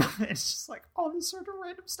 It's just like all this sort of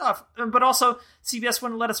random stuff. But also, CBS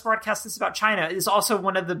wouldn't let us broadcast this about China is also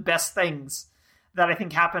one of the best things that I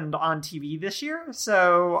think happened on TV this year.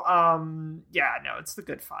 So, it's The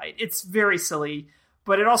Good Fight. It's very silly,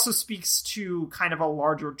 but it also speaks to kind of a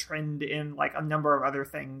larger trend in like a number of other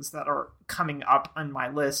things that are coming up on my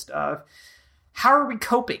list of how are we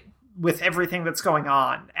coping with everything that's going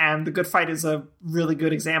on? And The Good Fight is a really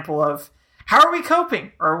good example of how are we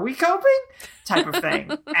coping? Are we coping? Type of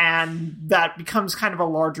thing. And that becomes kind of a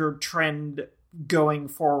larger trend going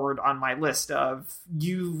forward on my list of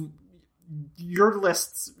your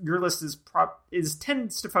list is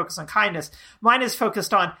tends to focus on kindness. Mine is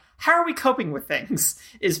focused on how are we coping with things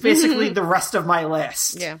is basically the rest of my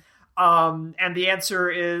list. Yeah. And the answer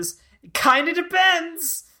is it kind of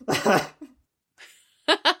depends.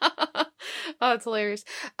 Oh, it's hilarious.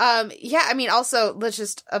 I mean, also, let's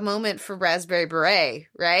just a moment for Raspberry Beret,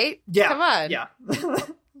 right? Yeah. Come on. Yeah.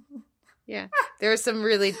 Yeah. There are some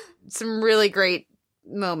really great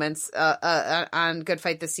moments on Good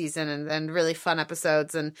Fight this season, and really fun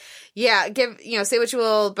episodes. And yeah, say what you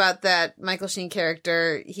will about that Michael Sheen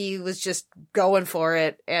character, he was just going for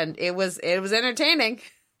it, and it was entertaining.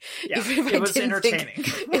 Yeah, it was entertaining.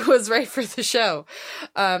 It was right for the show.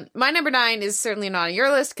 My number 9 is certainly not on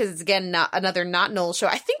your list because it's again not another not Noel show.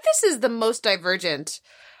 I think this is the most divergent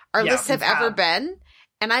our lists have ever been.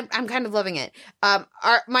 and I'm kind of loving it.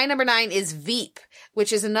 My number 9 is Veep,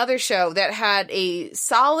 which is another show that had a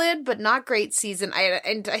solid but not great season.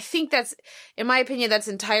 And I think that's, in my opinion, that's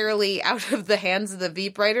entirely out of the hands of the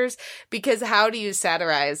Veep writers, because how do you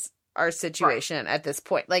satirize our situation at this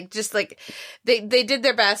point? Like, just like they did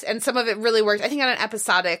their best, and some of it really worked. I think on an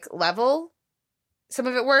episodic level, some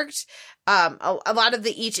of it worked. A lot of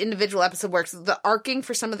each individual episode works. The arcing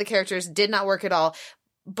for some of the characters did not work at all.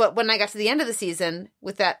 But when I got to the end of the season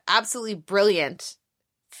with that absolutely brilliant,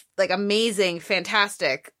 like amazing,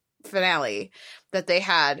 fantastic finale that they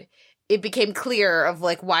had, it became clear of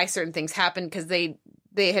like why certain things happened, because they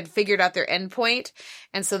had figured out their end point.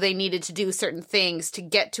 And so they needed to do certain things to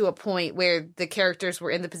get to a point where the characters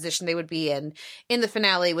were in the position they would be in the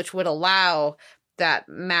finale, which would allow that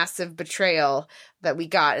massive betrayal that we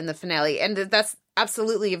got in the finale. And that's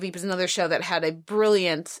absolutely, Veep is another show that had a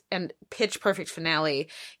brilliant and pitch perfect finale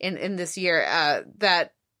in this year.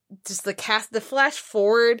 That just the flash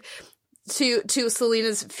forward to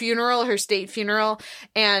Selena's funeral, her state funeral,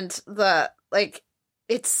 and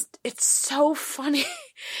it's so funny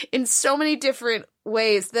in so many different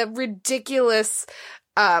ways. The ridiculous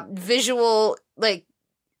visual like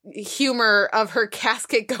humor of her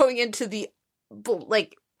casket going into the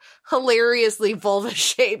like hilariously vulva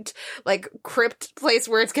shaped like crypt place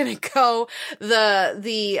where it's gonna go,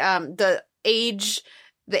 the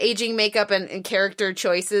aging makeup and character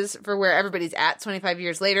choices for where everybody's at 25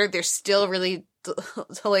 years later. There's still really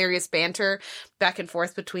hilarious banter back and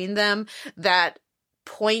forth between them. That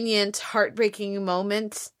poignant, heartbreaking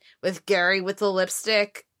moment with Gary with the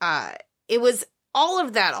lipstick, it was all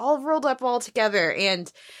of that all rolled up all together. And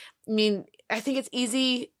I mean, I think it's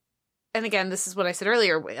easy. And again, this is what I said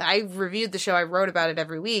earlier. I reviewed the show. I wrote about it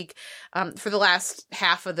every week for the last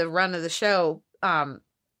half of the run of the show. But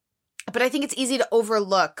I think it's easy to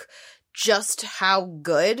overlook just how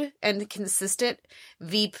good and consistent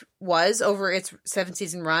Veep was over its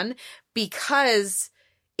 7-season run, because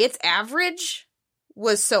its average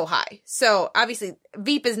was so high. So obviously,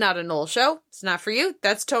 Veep is not a Noel show. It's not for you.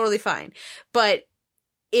 That's totally fine. But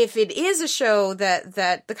if it is a show that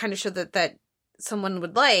the kind of show that someone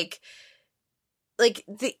would like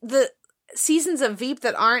the seasons of Veep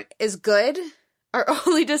that aren't as good are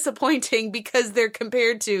only disappointing because they're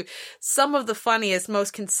compared to some of the funniest,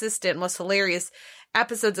 most consistent, most hilarious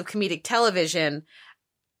episodes of comedic television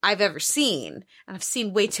I've ever seen. And I've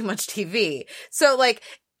seen way too much TV. So like,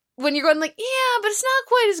 when you're going like, yeah, but it's not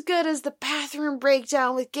quite as good as the bathroom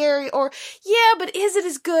breakdown with Gary, or yeah, but is it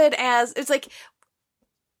as good as, it's like,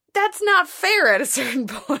 that's not fair at a certain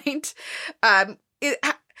point. How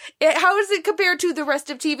is it compared to the rest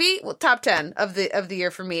of TV? Well, top 10 of the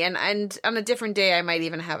year for me, and on a different day I might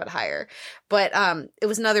even have it higher. But it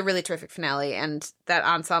was another really terrific finale, and that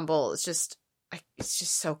ensemble is just it's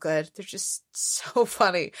just so good. They're just so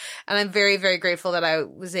funny, and I'm very, very grateful that I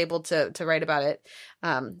was able to write about it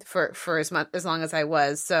for as long as I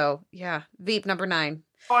was. So yeah, Veep number 9.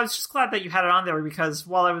 Well, I was just glad that you had it on there, because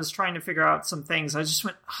while I was trying to figure out some things, I just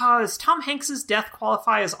went, does Tom Hanks's death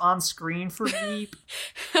qualify as on screen for Veep?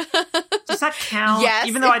 Does that count? Yes,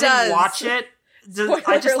 even though I does. Didn't watch it.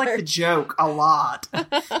 I just like the joke a lot.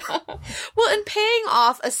 Well, and paying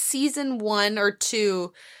off a season 1 or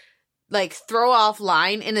 2 like throw off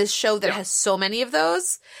line in a show that has so many of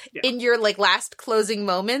those in your like last closing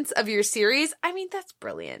moments of your series, I mean, that's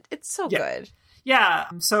brilliant. It's so good. Yeah,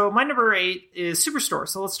 so my number 8 is Superstore.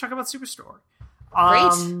 So let's talk about Superstore.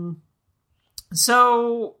 Great.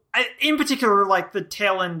 So, in particular, like the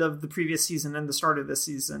tail end of the previous season and the start of this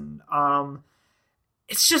season,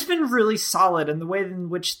 it's just been really solid in the way in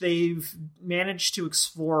which they've managed to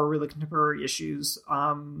explore really contemporary issues,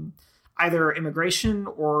 either immigration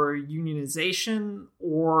or unionization,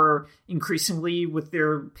 or increasingly with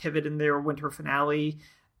their pivot in their winter finale,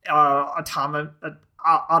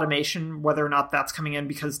 automation, whether or not that's coming in,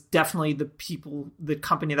 because definitely the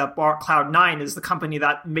company that bought Cloud9 is the company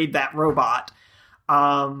that made that robot.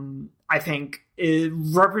 I think it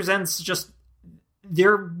represents just,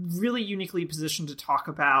 they're really uniquely positioned to talk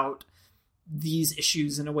about these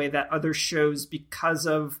issues in a way that other shows, because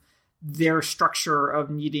of their structure of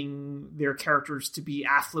needing their characters to be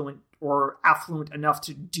affluent enough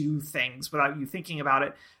to do things without you thinking about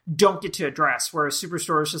it, don't get to address. Whereas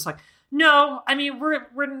Superstore is just like, no, I mean,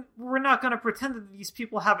 we're not going to pretend that these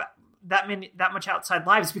people have that much outside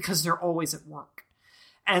lives, because they're always at work.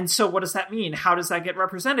 And so what does that mean? How does that get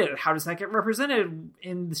represented? How does that get represented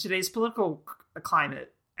in today's political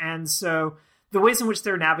climate? And so the ways in which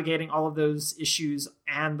they're navigating all of those issues,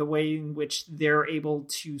 and the way in which they're able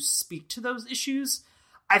to speak to those issues,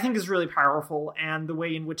 I think is really powerful, and the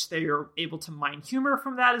way in which they are able to mine humor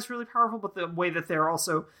from that is really powerful, but the way that they're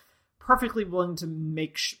also perfectly willing to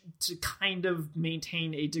to kind of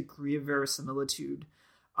maintain a degree of verisimilitude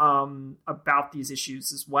about these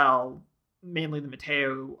issues as well, mainly the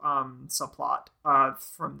Mateo subplot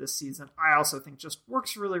from this season, I also think just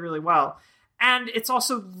works really, really well. And it's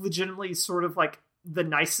also legitimately sort of like the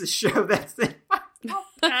nicest show that's in my top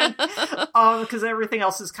 10, because everything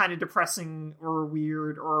else is kind of depressing or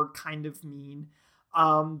weird or kind of mean.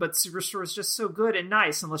 But Superstore is just so good and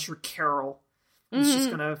nice, unless you're Carol. It's just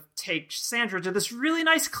going to take Sandra to this really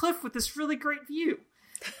nice cliff with this really great view.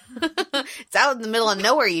 It's out in the middle of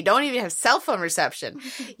nowhere. You don't even have cell phone reception.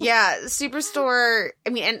 Yeah, Superstore. I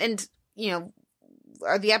mean, and you know,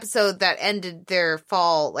 the episode that ended their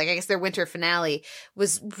fall, like I guess their winter finale,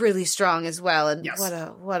 was really strong as well. And yes.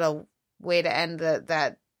 what a way to end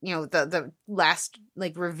that you know, the last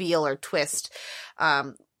like reveal or twist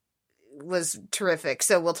was terrific.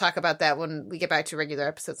 So we'll talk about that when we get back to regular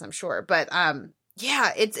episodes, I'm sure. But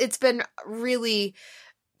yeah, it's been really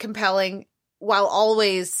compelling, while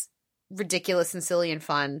always ridiculous and silly and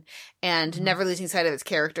fun, and never losing sight of its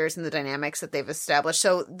characters and the dynamics that they've established.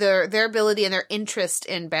 So their ability and their interest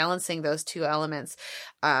in balancing those two elements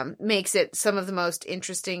makes it some of the most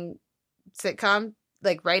interesting sitcom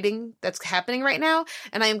like writing that's happening right now.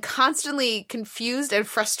 And I am constantly confused and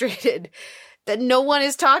frustrated that no one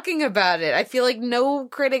is talking about it. I feel like no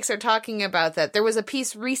critics are talking about that. There was a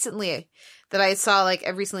piece recently that I saw like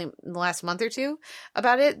recently in the last month or two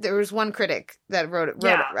about it. There was one critic that wrote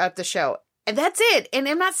about the show, and that's it. And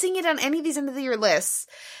I'm not seeing it on any of these end of the year lists.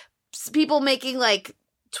 People making like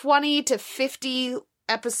 20 to 50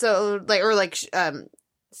 episode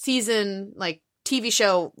season like TV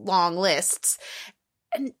show long lists,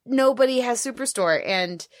 and nobody has Superstore,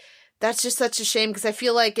 and that's just such a shame, because I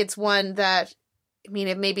feel like it's one that, I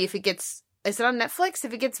mean, maybe if it gets, is it on Netflix?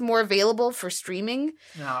 If it gets more available for streaming,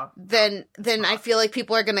 then I feel like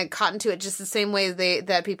people are going to cotton to it just the same way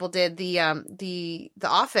that people did the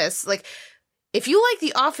Office. Like, if you like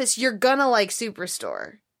The Office, you're gonna like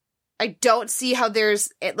Superstore. I don't see how there's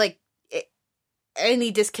any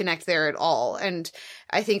disconnect there at all. And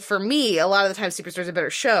I think for me, a lot of the time, Superstore is a better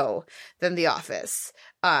show than The Office.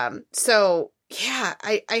 So yeah,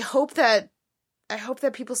 I hope that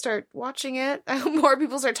people start watching it. I hope more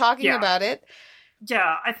people start talking about it.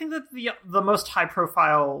 Yeah, I think that the most high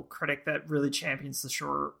profile critic that really champions the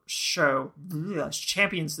show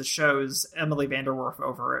is Emily Vanderwerf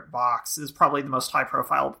over at Vox. Is probably the most high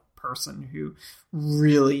profile person who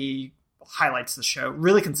really highlights the show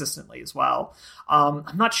really consistently as well. I'm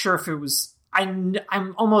not sure if it was. I'm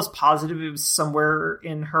almost positive it was somewhere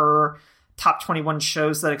in her top 21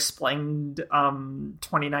 shows that explained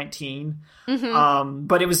 2019.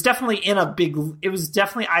 But it was definitely it was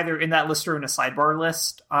definitely either in that list or in a sidebar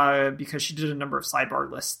list, because she did a number of sidebar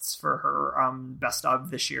lists for her best of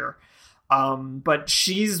this year. But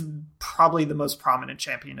she's probably the most prominent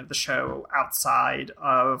champion of the show outside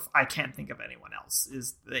of, I can't think of anyone else,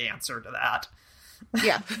 is the answer to that.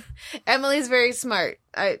 Yeah. Emily's very smart,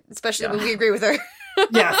 especially when we agree with her.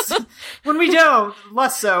 Yes. When we don't,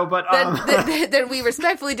 less so, but then we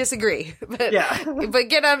respectfully disagree. But but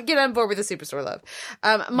get on board with the Superstore love.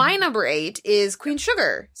 My number 8 is Queen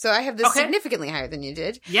Sugar. So I have this significantly higher than you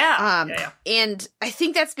did. Yeah. And I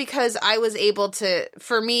think that's because I was able to,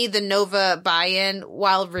 for me, the Nova buy-in,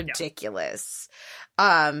 while ridiculous,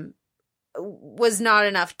 was not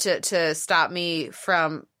enough to stop me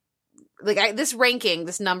from, like, this ranking,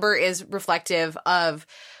 this number is reflective of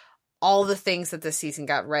all the things that this season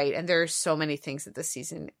got right. And there are so many things that this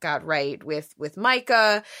season got right with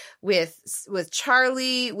Micah, with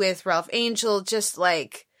Charlie, with Ralph Angel. Just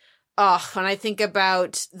like, when I think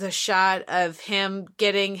about the shot of him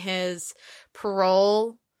getting his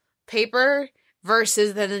parole paper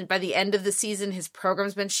versus then by the end of the season, his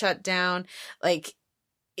program's been shut down. Like,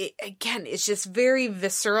 it's just very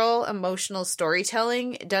visceral, emotional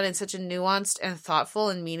storytelling done in such a nuanced and thoughtful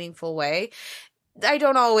and meaningful way. I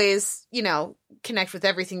don't always, connect with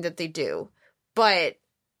everything that they do, but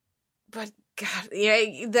God,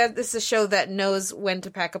 yeah, this is a show that knows when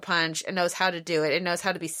to pack a punch and knows how to do it. It knows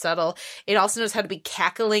how to be subtle. It also knows how to be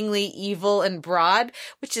cacklingly evil and broad,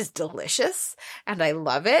 which is delicious, and I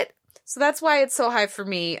love it. So that's why it's so high for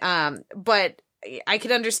me. But I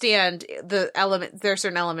can understand there are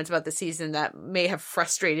certain elements about the season that may have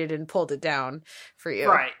frustrated and pulled it down for you.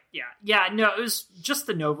 Right. Yeah. No, it was just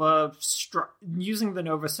the Nova, using the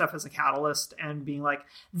Nova stuff as a catalyst and being like,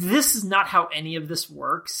 this is not how any of this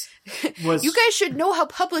works. You guys should know how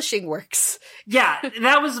publishing works. Yeah,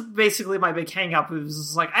 that was basically my big hang up. It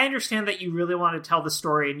was like, I understand that you really want to tell the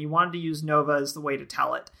story and you wanted to use Nova as the way to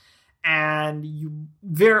tell it. And you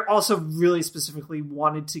also really specifically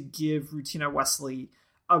wanted to give Rutina Wesley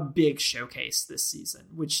a big showcase this season,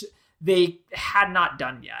 which they had not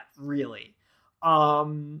done yet, really.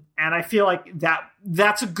 And I feel like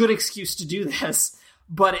that's a good excuse to do this,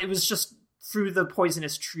 but it was just through the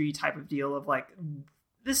poisonous tree type of deal of like,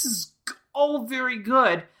 this is all very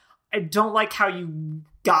good. I don't like how you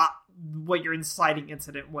got what your inciting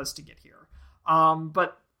incident was to get here.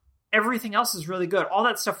 But everything else is really good. All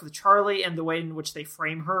that stuff with Charlie and the way in which they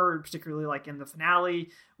frame her, particularly like in the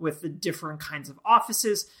finale with the different kinds of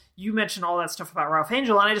offices. You mentioned all that stuff about Ralph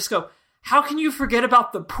Angel, and I just go, how can you forget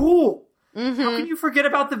about the pool? Mm-hmm. How can you forget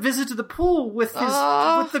about the visit to the pool with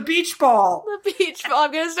with the beach ball? The beach ball.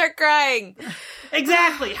 I'm going to start crying.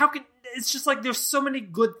 Exactly. It's just like there's so many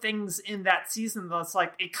good things in that season that's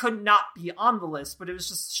like it could not be on the list, but it was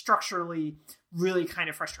just structurally really kind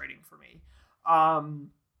of frustrating for me.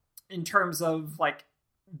 In terms of like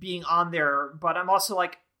being on there, but I'm also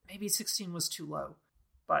like, maybe 16 was too low,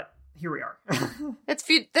 but here we are. That's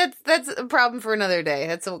a problem for another day.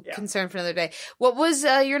 That's a concern for another day. What was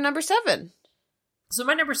your number 7? So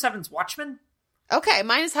my number 7's Watchmen. Okay,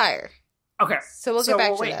 mine is higher. Okay. So we'll get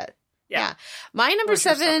back to that. Yeah. My number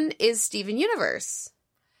 7 is Steven Universe.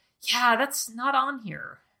 Yeah, that's not on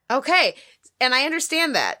here. Okay. And I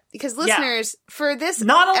understand that because listeners, for this,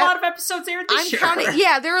 not a lot of episodes aired this year. Counting.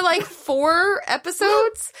 Yeah, there were like 4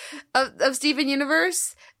 episodes of Steven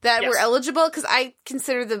Universe that were eligible because I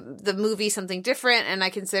consider the movie something different, and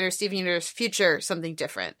I consider Steven Universe Future something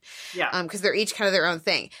different. Yeah, because they're each kind of their own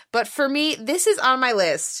thing. But for me, this is on my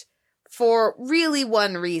list for really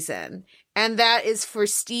one reason, and that is for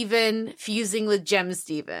Steven fusing with Gem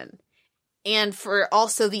Steven. And for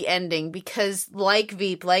also the ending, because like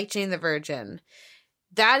Veep, like Jane the Virgin,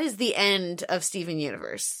 that is the end of Steven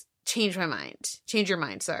Universe. Change your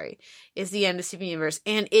mind, sorry. Is the end of Steven Universe.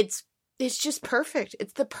 And it's just perfect.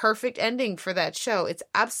 It's the perfect ending for that show. It's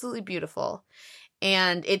absolutely beautiful.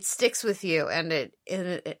 And it sticks with you, and it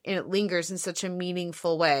lingers in such a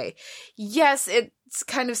meaningful way. Yes, it's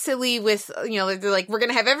kind of silly with, they're like, we're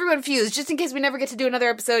going to have everyone fused just in case we never get to do another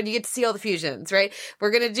episode. You get to see all the fusions, right?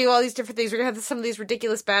 We're going to do all these different things. We're going to have some of these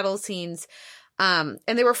ridiculous battle scenes. And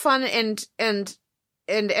they were fun and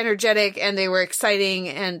energetic, and they were exciting.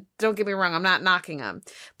 And don't get me wrong, I'm not knocking them,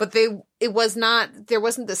 but there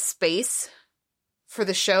wasn't the space for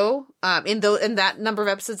the show, in that number of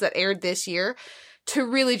episodes that aired this year, to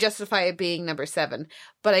really justify it being number 7.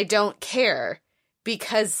 But I don't care,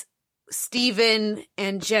 because Steven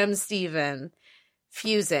and Gem Steven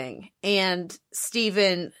fusing, and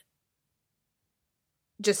Steven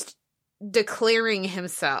just declaring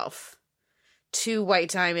himself to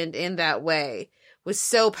White Diamond in that way was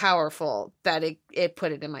so powerful that it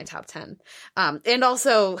put it in my top 10. And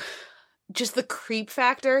also just the creep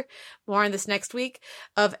factor, more on this next week,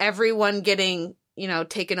 of everyone getting,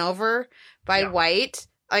 taken over by White.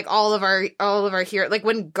 Like all of our here, like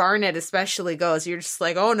when Garnet especially goes, you're just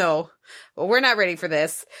like, oh no, well, we're not ready for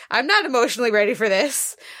this. I'm not emotionally ready for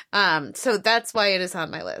this. So that's why it is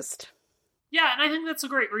on my list. Yeah, and I think that's a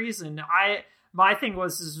great reason. My thing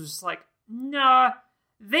is just like, nah,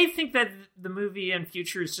 they think that the movie and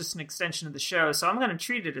Future is just an extension of the show, so I'm going to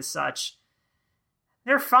treat it as such.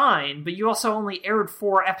 They're fine, but you also only aired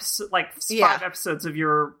 4 episodes, like 5 episodes of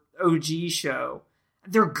your OG show.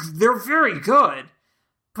 They're very good,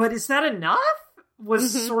 but is that enough?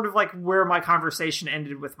 Was sort of like where my conversation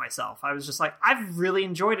ended with myself. I was just like, I've really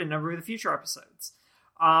enjoyed a number of the Future episodes,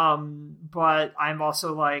 but I'm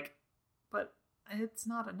also like, but it's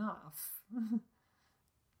not enough.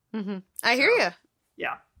 I hear you.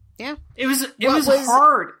 Yeah. It was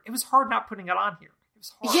hard. It was hard not putting it on here.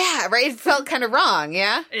 Yeah, right. It felt kind of wrong.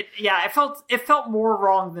 Yeah. It felt more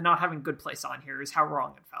wrong than not having Good Place on here. Is how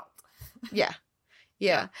wrong it felt.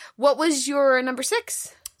 Yeah. What was your number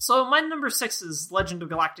 6? So my number 6 is Legend of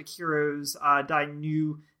Galactic Heroes: Die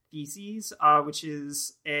New Theses, which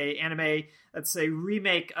is a anime that's a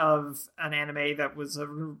remake of an anime that was a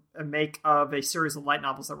make of a series of light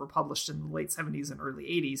novels that were published in the late 70s and early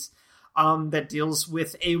 80s. That deals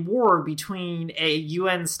with a war between a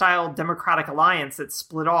UN-style democratic alliance that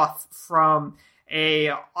split off from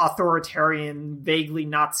a authoritarian, vaguely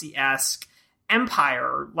Nazi-esque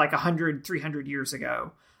empire like 100, 300 years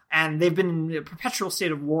ago. and they've been in a perpetual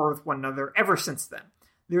state of war with one another ever since then.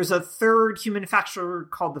 There's a third human factor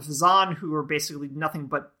called the Fazan, who are basically nothing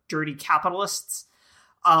but dirty capitalists.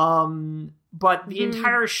 But the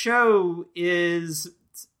entire show is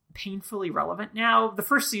painfully relevant now. The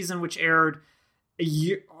first season, which aired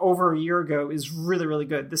over a year ago, is really, really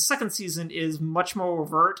good. The second season is much more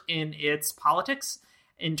overt in its politics,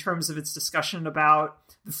 in terms of its discussion about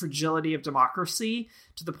the fragility of democracy,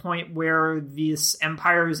 to the point where this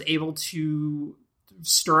empire is able to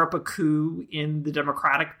stir up a coup in the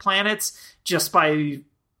democratic planets just by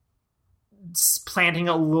planting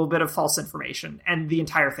a little bit of false information, and the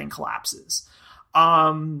entire thing collapses.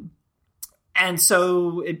 And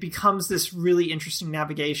so it becomes this really interesting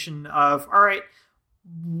navigation of, all right,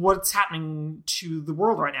 what's happening to the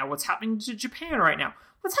world right now? What's happening to Japan right now?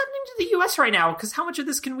 What's happening to the US right now? Because how much of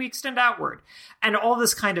this can we extend outward? And all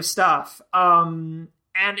this kind of stuff. And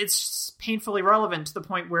it's painfully relevant to the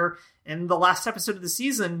point where in the last episode of the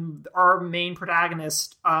season, our main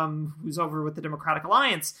protagonist, who's over with the Democratic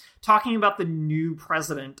Alliance, talking about the new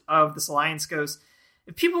president of this alliance, goes,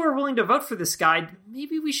 if people are willing to vote for this guy,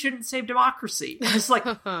 maybe we shouldn't save democracy. And it's like,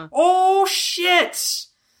 oh, shit.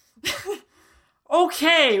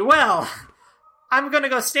 Okay, well, I'm going to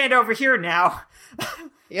go stand over here now.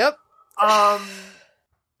 Yep.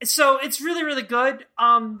 So it's really, really good.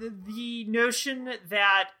 The notion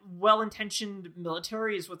that well-intentioned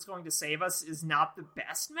military is what's going to save us is not the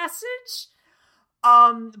best message.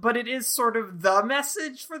 But it is sort of the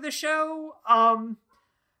message for the show.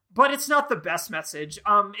 But it's not the best message.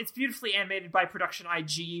 It's beautifully animated by Production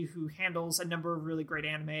IG, who handles a number of really great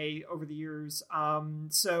anime over the years.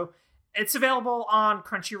 So it's available on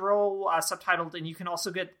Crunchyroll, subtitled, and you can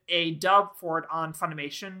also get a dub for it on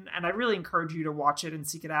Funimation. And I really encourage you to watch it and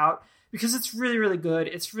seek it out, because it's really, really good.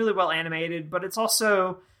 It's really well animated, but it's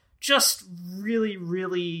also just really,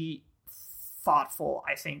 really thoughtful,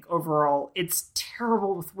 I think, overall. It's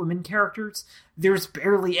terrible with women characters. There's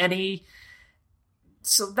barely any.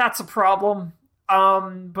 So that's a problem.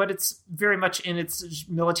 But it's very much in its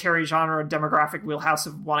military genre demographic wheelhouse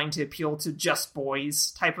of wanting to appeal to just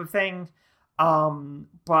boys type of thing.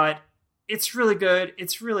 But it's really good.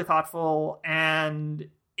 It's really thoughtful, and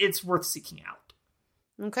it's worth seeking out.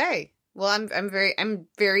 Okay. Well, I'm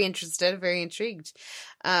very interested, very intrigued.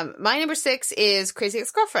 My number 6 is Crazy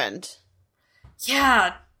Ex-Girlfriend.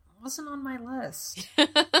 Yeah, wasn't on my list.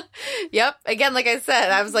 Yep. Again, like I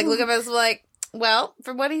said, I was like, look at this, like, well,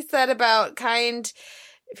 from what he said about kind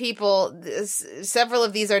people, several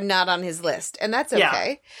of these are not on his list, and that's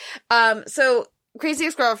okay. Yeah. So Crazy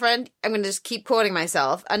Ex-Girlfriend, I'm going to just keep quoting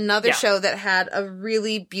myself, another show that had a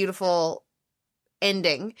really beautiful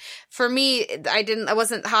ending. For me, I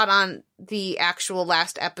wasn't hot on the actual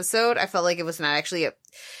last episode. I felt like it was not actually I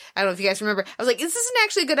don't know if you guys remember. I was like, this isn't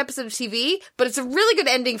actually a good episode of TV, but it's a really good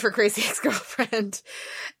ending for Crazy Ex-Girlfriend.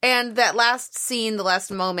 And that last scene, the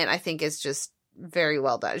last moment, I think is just very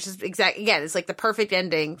well done. It's just again, it's like the perfect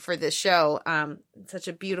ending for this show. Such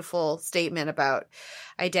a beautiful statement about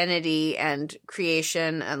identity and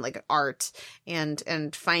creation and like art and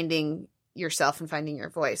finding yourself and finding your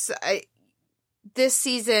voice. This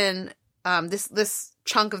season, this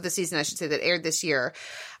chunk of the season, I should say, that aired this year,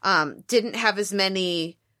 didn't have as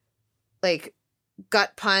many like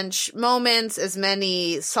gut punch moments, as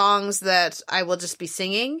many songs that I will just be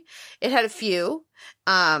singing. It had a few.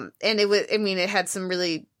 And it had some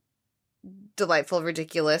really delightful,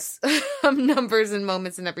 ridiculous numbers and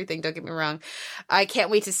moments and everything. Don't get me wrong. I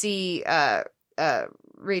can't wait to see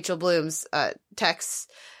Rachel Bloom's texts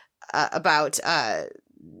about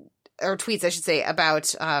or tweets, I should say,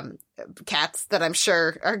 about cats that I'm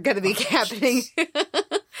sure are going to be happening.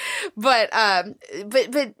 But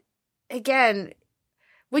again,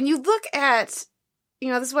 when you look at,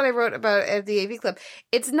 this is what I wrote about at the AV Club.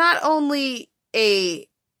 It's not only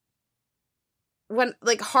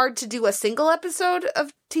hard to do a single episode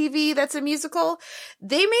of TV that's a musical.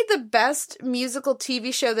 They made the best musical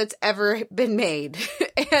TV show that's ever been made.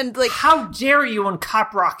 And like, how dare you when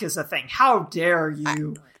cop rock is a thing? How dare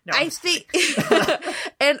you? I think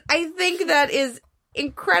and I think that is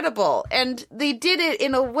incredible. And they did it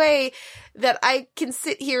in a way that I can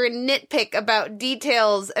sit here and nitpick about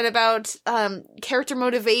details and about character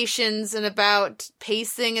motivations and about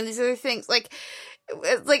pacing and these other things. Like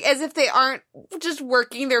as if they aren't just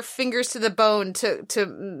working their fingers to the bone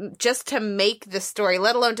to just to make the story,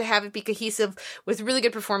 let alone to have it be cohesive with really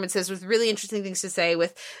good performances, with really interesting things to say,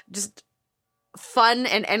 with just fun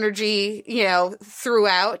and energy,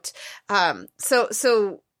 throughout.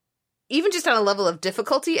 So even just on a level of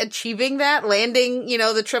difficulty, achieving that, landing,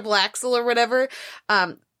 the triple axel or whatever,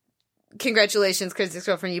 congratulations, Crazy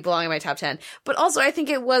Ex-Girlfriend, you belong in my top 10. But also, I think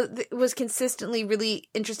it was consistently really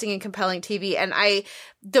interesting and compelling TV. And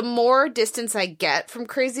the more distance I get from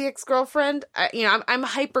Crazy Ex-Girlfriend, I'm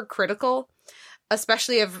hypercritical,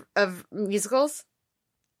 especially of musicals.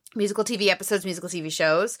 Musical TV episodes, musical TV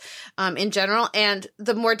shows, in general. And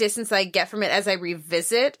the more distance I get from it as I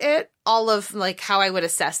revisit it, all of like how I would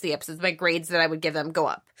assess the episodes, my grades that I would give them go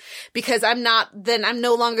up. Because I'm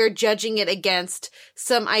no longer judging it against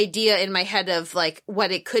some idea in my head of like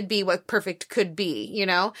what it could be, what perfect could be, you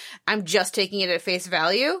know? I'm just taking it at face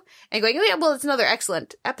value and going, oh yeah, well, it's another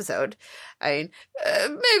excellent episode. I mean,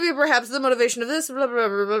 maybe perhaps the motivation of this, blah, blah,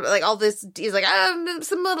 blah, blah, like all this is like,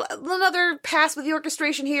 another pass with the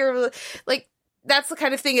orchestration here. Like, that's the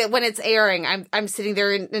kind of thing that when it's airing, I'm sitting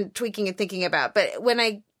there and tweaking and thinking about. But when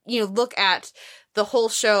I, look at the whole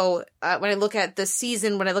show, when I look at the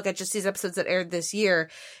season, when I look at just these episodes that aired this year,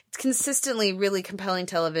 it's consistently really compelling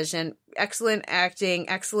television, excellent acting,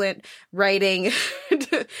 excellent writing,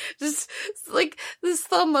 just like the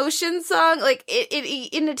slow motion song, like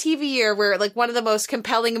it in a TV year where like one of the most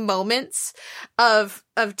compelling moments of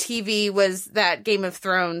TV was that Game of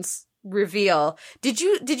Thrones reveal. Did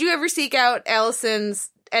you ever seek out Allison's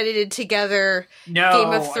edited together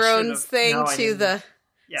Game of Thrones thing to the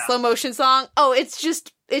slow motion song? Oh, it's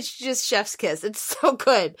just chef's kiss. It's so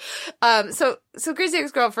good. So Crazy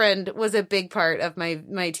Ex-Girlfriend was a big part of my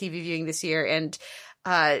TV viewing this year, and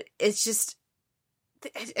it's just,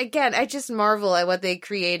 again, I just marvel at what they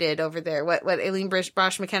created over there, what Aileen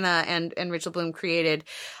Bosch McKenna and Rachel Bloom created,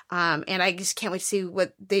 and I just can't wait to see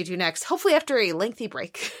what they do next. Hopefully after a lengthy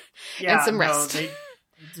break and some rest. They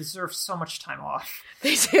deserve so much time off.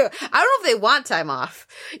 They do. I don't know if they want time off.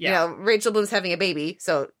 Yeah. Rachel Bloom's having a baby,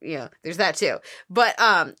 so there's that too. But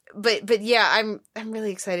yeah, I'm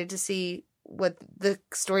really excited to see what the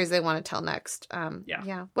stories they want to tell next.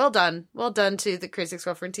 Yeah. Well done to the Crazy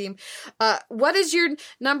Ex-Girlfriend team. What is your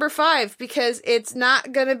number 5? Because it's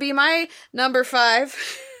not gonna be my number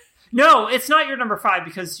 5. No, it's not your number 5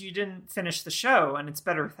 because you didn't finish the show, and it's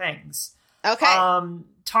Better Things. Okay.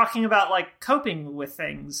 Talking about like coping with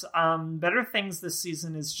things. Better Things this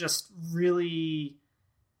season is just really,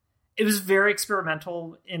 it was very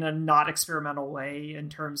experimental in a not experimental way in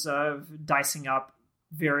terms of dicing up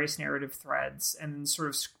various narrative threads and sort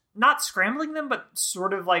of not scrambling them, but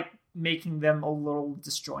sort of like making them a little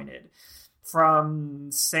disjointed.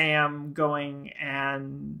 From Sam going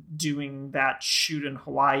and doing that shoot in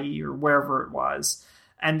Hawaii or wherever it was.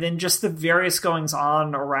 And then just the various goings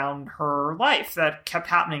on around her life that kept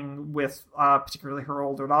happening with particularly her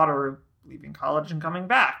older daughter leaving college and coming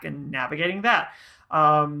back and navigating that.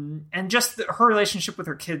 And just her relationship with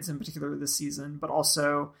her kids in particular this season, but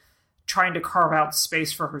also trying to carve out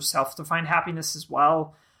space for herself to find happiness as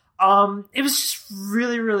well. It was just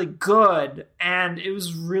really, really good. And it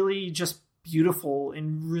was really just beautiful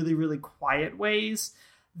in really, really quiet ways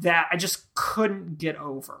that I just couldn't get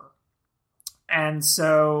over. And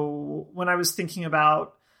so when I was thinking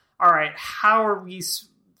about, all right, how are we,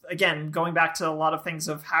 again, going back to a lot of things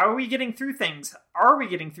of how are we getting through things? Are we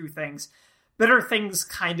getting through things? Better Things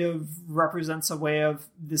kind of represents a way of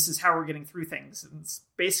this is how we're getting through things. And it's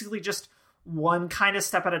basically just one kind of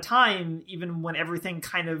step at a time, even when everything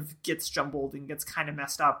kind of gets jumbled and gets kind of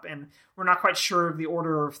messed up and we're not quite sure of the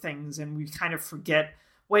order of things. And we kind of forget,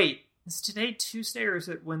 wait, is today Tuesday or is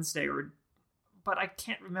it Wednesday? But I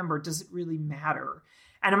can't remember. Does it really matter?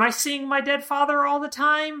 And am I seeing my dead father all the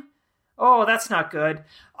time? Oh, that's not good.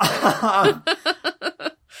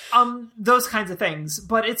 Those kinds of things.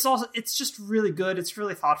 But it's just really good. It's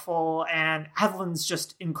really thoughtful. And Adeline's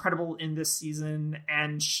just incredible in this season.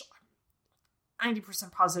 And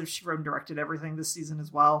 90% positive she wrote and directed everything this season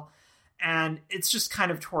as well. And it's just kind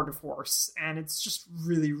of tour de force. And it's just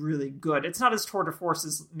really, really good. It's not as tour de force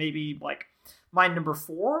as maybe like my number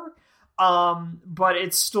 4. But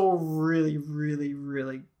it's still really, really,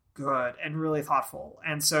 really good and really thoughtful.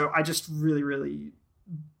 And so I just really, really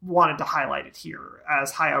wanted to highlight it here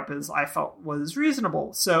as high up as I felt was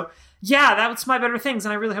reasonable. So yeah, that was my Better Things.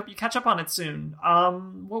 And I really hope you catch up on it soon.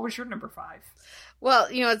 What was your number 5? Well,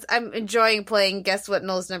 I'm enjoying playing Guess What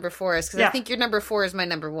Noel's number 4 is because I think your number 4 is my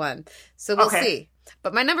number 1. So we'll see.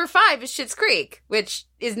 But my number 5 is Schitt's Creek, which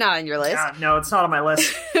is not on your list. Yeah, no, it's not on my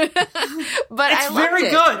list. But it's very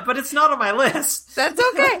good, but it's not on my list. That's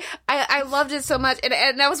okay. I loved it so much,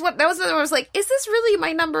 and that was another one. I was like, is this really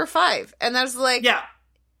my number 5? And I was like,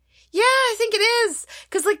 Yeah, I think it is.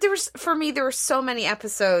 Because, like, there were so many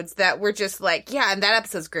episodes that were just like, yeah, and that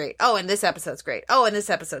episode's great. Oh, and this episode's great. Oh, and this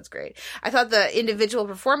episode's great. I thought the individual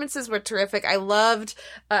performances were terrific. I loved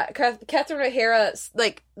Catherine O'Hara.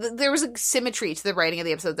 Like, there was a symmetry to the writing of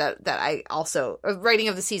the episode that I also, writing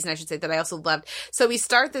of the season, I should say, that I also loved. So we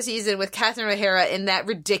start the season with Catherine O'Hara in that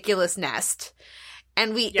ridiculous nest.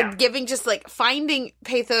 And giving just, like, finding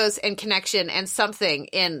pathos and connection and something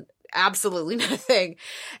in absolutely nothing.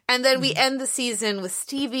 And then we end the season with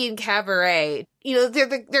Stevie and Cabaret. You know,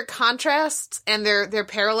 they're contrasts and they're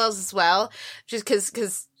parallels as well. Just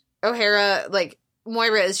because O'Hara, like,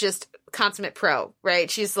 Moira is just consummate pro, right?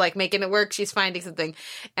 She's, like, making it work. She's finding something.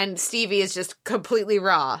 And Stevie is just completely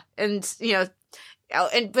raw. And, you know,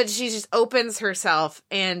 but she just opens herself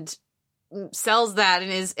and sells that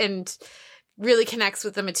and really connects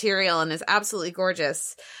with the material and is absolutely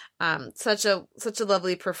gorgeous. Such a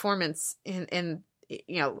lovely performance in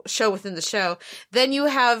show within the show. Then you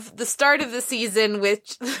have the start of the season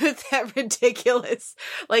with that ridiculous,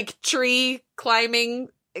 like, tree climbing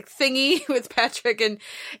thingy with Patrick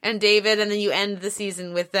and David, and then you end the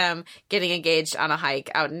season with them getting engaged on a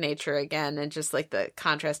hike out in nature again, and just, like, the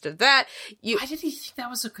contrast of that. Why did he think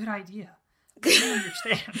that was a good idea? I don't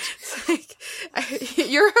understand. Like,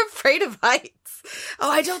 you're afraid of heights. Oh,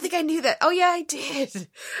 I don't think I knew that. Oh, yeah, I did.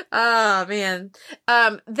 Oh, man.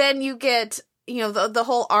 Then you get, you know, the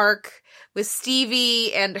whole arc with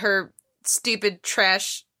Stevie and her stupid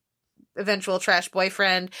eventual trash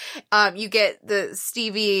boyfriend. You get the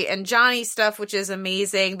Stevie and Johnny stuff, which is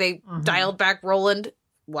amazing. They dialed back Roland.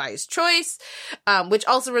 Wise choice, which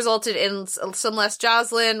also resulted in some less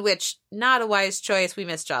Jocelyn, which not a wise choice. We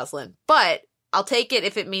miss Jocelyn, but I'll take it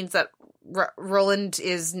if it means that Roland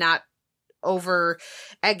is not over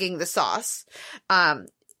egging the sauce.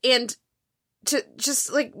 And to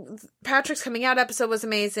just, like, Patrick's coming out episode was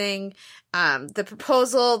amazing. The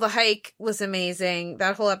proposal, the hike was amazing.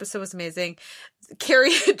 That whole episode was amazing.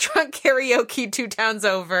 Drunk karaoke 2 towns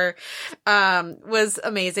over was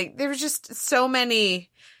amazing. There were just so many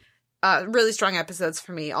really strong episodes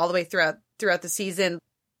for me all the way throughout the season.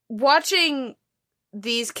 Watching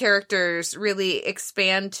these characters really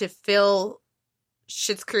expand to fill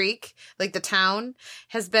Schitt's Creek, like the town,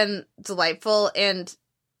 has been delightful. And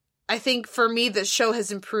I think for me, the show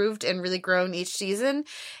has improved and really grown each season.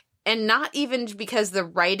 And not even because the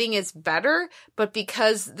writing is better, but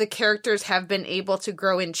because the characters have been able to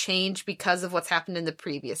grow and change because of what's happened in the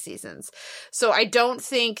previous seasons. So I don't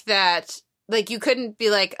think that, like, you couldn't be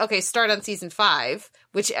like, okay, start on season 5,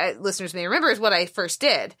 which listeners may remember is what I first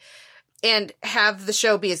did, and have the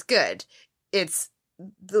show be as good. It's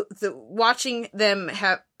the watching them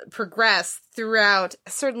have progress throughout.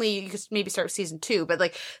 Certainly you could maybe start with season 2, but,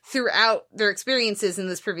 like, throughout their experiences in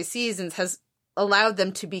those previous seasons has allowed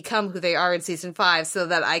them to become who they are in season 5, so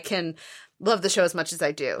that I can love the show as much as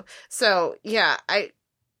I do. So yeah,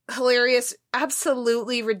 hilarious,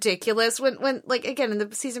 absolutely ridiculous. When like, again, in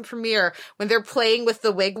the season premiere, when they're playing with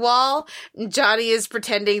the wig wall, and Johnny is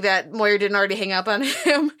pretending that Moira didn't already hang up on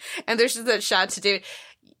him, and there's just that shot to do.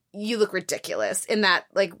 You look ridiculous in that,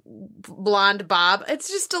 like, blonde bob. It's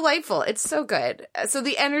just delightful. It's so good. So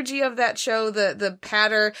the energy of that show, the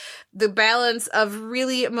patter, the balance of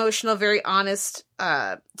really emotional, very honest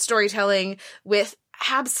storytelling with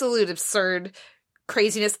absolute absurd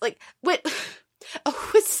craziness, like, what a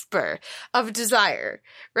whisper of desire,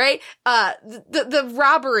 right? The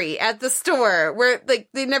robbery at the store where, like,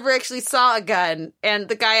 they never actually saw a gun, and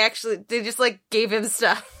the guy they just, like, gave him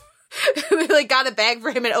stuff. They, like, got a bag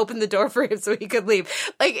for him and opened the door for him so he could leave.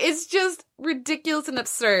 Like, it's just ridiculous and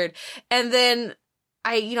absurd. And then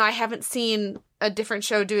I haven't seen a different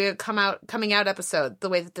show do a coming out episode the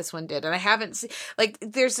way that this one did. And I haven't seen, like,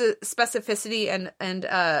 there's a specificity and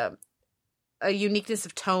a uniqueness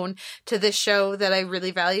of tone to this show that I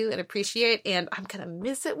really value and appreciate. And I'm going to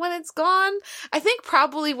miss it when it's gone. I think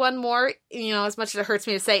probably one more, as much as it hurts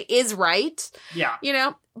me to say, is right. Yeah.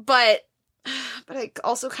 But I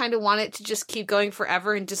also kind of want it to just keep going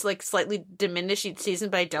forever and just, like, slightly diminish each season,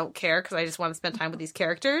 but I don't care because I just want to spend time with these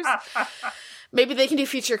characters. Maybe they can do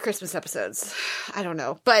future Christmas episodes. I don't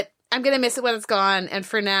know. But I'm going to miss it when it's gone. And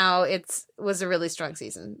for now, it was a really strong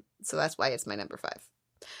season. So that's why it's my number 5.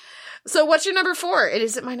 So what's your number 4?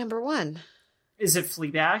 Is it my number 1? Is it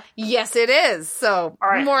Fleabag? Yes, it is. So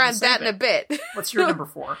right, more on that in a bit. What's your number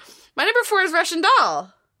 4? My number 4 is Russian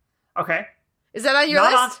Doll. Okay. Is that on your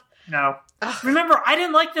list? No. Ugh. Remember, I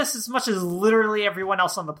didn't like this as much as literally everyone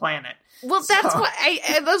else on the planet. Well, that's what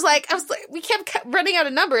I was like, we kept running out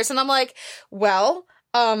of numbers, and I'm like, well,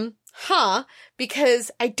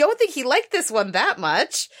 because I don't think he liked this one that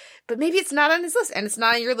much, but maybe it's not on his list, and it's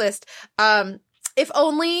not on your list. If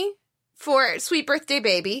only for Sweet Birthday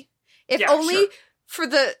Baby. If only for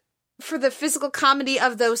the physical comedy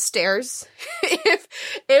of those stairs.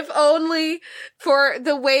 if only for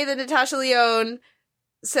the way that Natasha Lyonne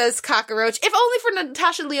says cockroach. If only for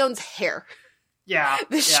Natasha Lyonne's hair. Yeah.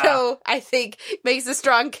 The show, I think, makes a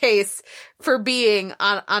strong case for being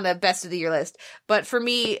on a best of the year list. But for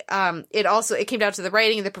me, it came down to the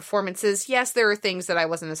writing and the performances. Yes, there were things that I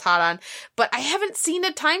wasn't as hot on, but I haven't seen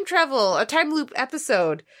a time loop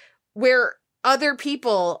episode where other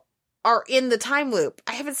people are in the time loop.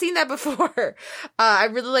 I haven't seen that before. I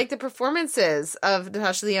really like the performances of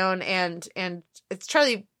Natasha Lyonne and it's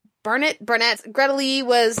Charlie Barnett. Greta Lee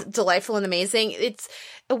was delightful and amazing. It's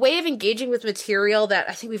a way of engaging with material that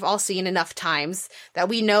I think we've all seen enough times, that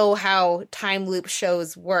we know how time loop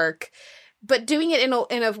shows work, but doing it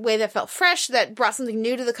in a way that felt fresh, that brought something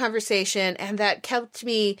new to the conversation, and that kept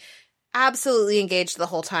me absolutely engaged the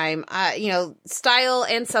whole time. Style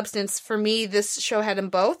and substance, for me, this show had them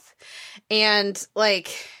both. And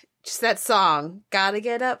like, just that song, Gotta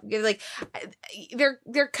Get Up. Like,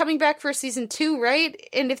 they're coming back for season 2, right?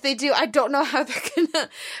 And if they do, I don't know how they're gonna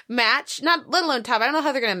match, let alone top. I don't know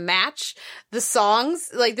how they're gonna match the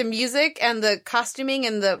songs, like the music and the costuming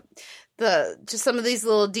and the just some of these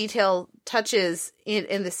little detail touches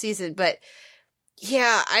in the season. But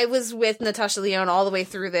yeah, I was with Natasha Lyonne all the way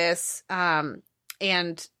through this, and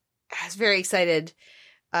I was very excited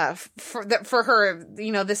for her.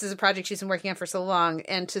 This is a project she's been working on for so long,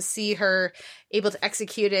 and to see her able to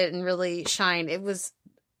execute it and really shine, it was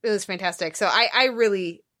fantastic. So I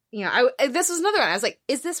really, this was another one. I was like,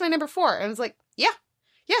 is this my number 4? And I was like, yeah,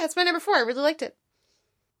 it's my number 4. I really liked it.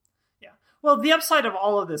 Yeah. Well, the upside of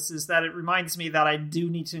all of this is that it reminds me that I do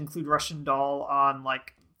need to include Russian Doll on,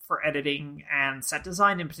 like, for editing and set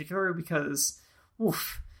design in particular, because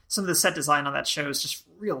some of the set design on that show is just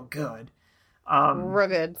real good. Real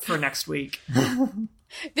good. For next week. There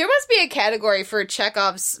must be a category for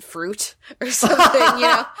Chekhov's fruit or something,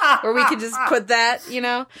 where we could just put that,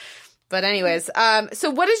 But anyways, so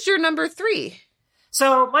what is your number 3?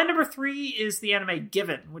 So my number 3 is the anime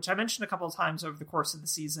Given, which I mentioned a couple of times over the course of the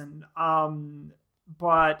season.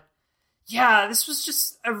 But yeah, this was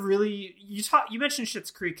just a really, you mentioned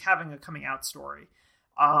Schitt's Creek having a coming out story,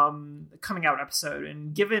 coming out episode,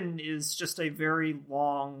 and Given is just a very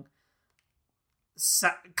long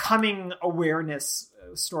coming awareness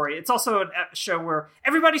story. It's also a show where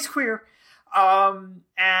everybody's queer,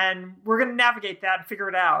 and we're going to navigate that and figure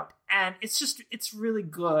it out. And it's really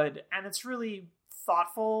good, and it's really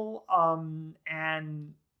thoughtful,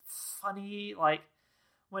 and funny. Like,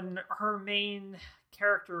 when her main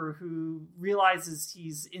character, who realizes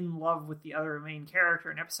he's in love with the other main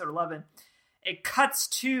character in episode 11, it cuts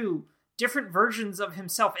to different versions of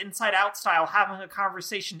himself, Inside Out style, having a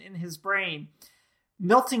conversation in his brain,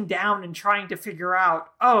 melting down and trying to figure out,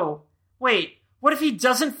 oh, wait, what if he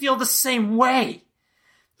doesn't feel the same way?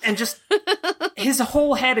 And just his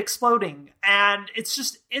whole head exploding. And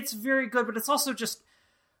it's very good, but it's also just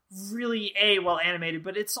really well animated,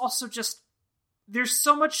 but it's also just, there's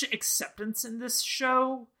so much acceptance in this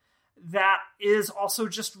show that is also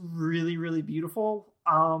just really, really beautiful.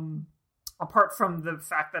 Apart from the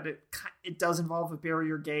fact that it does involve a bury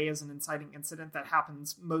your gay as an inciting incident that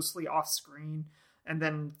happens mostly off screen and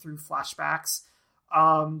then through flashbacks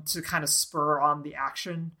to kind of spur on the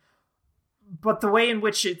action. But the way in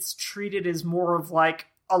which it's treated is more of like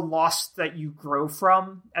a loss that you grow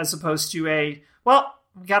from, as opposed to we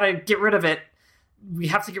gotta get rid of it. We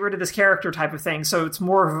have to get rid of this character type of thing. So it's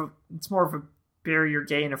more of a bury your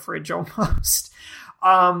gay in a fridge almost.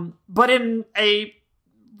 But in a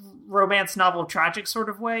romance novel tragic sort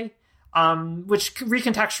of way, which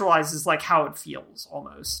recontextualizes like how it feels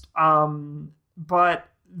almost. But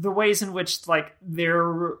the ways in which like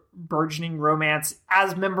their burgeoning romance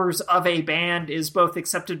as members of a band is both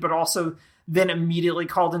accepted, but also then immediately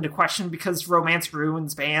called into question because romance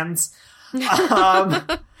ruins bands.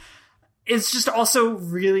 It's just also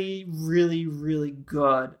really, really, really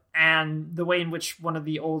good. And the way in which one of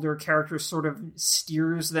the older characters sort of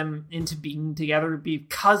steers them into being together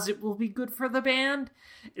because it will be good for the band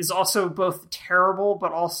is also both terrible,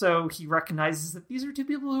 but also he recognizes that these are two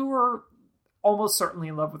people who are almost certainly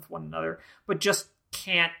in love with one another, but just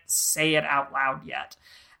can't say it out loud yet.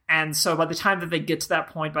 And so by the time that they get to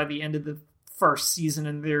that point, by the end of the first season,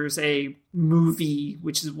 and there's a movie,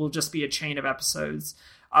 which will just be a chain of episodes,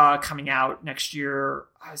 coming out next year.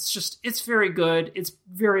 It's very good. It's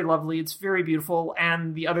very lovely. It's very beautiful.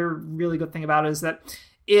 And the other really good thing about it is that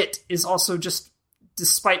it is also just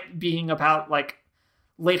despite being about like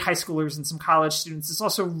late high schoolers and some college students, it's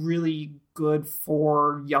also really good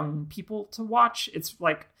for young people to watch. It's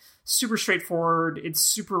like super straightforward. It's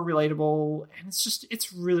super relatable. And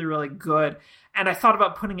it's really, really good. And I thought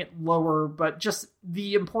about putting it lower, but just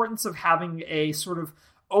the importance of having a sort of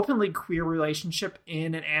openly queer relationship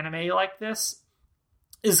in an anime like this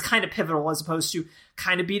is kind of pivotal, as opposed to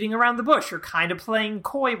kind of beating around the bush or kind of playing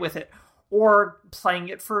coy with it or playing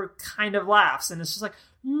it for kind of laughs. And it's just like,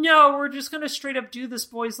 no, we're just going to straight up do this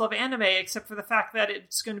boys love anime, except for the fact that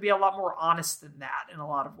it's going to be a lot more honest than that in a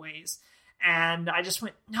lot of ways. And I just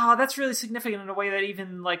went, no, that's really significant in a way that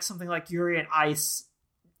even like something like Yuri on Ice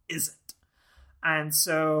isn't. And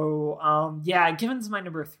so, Given's my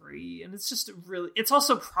number 3. And it's just it's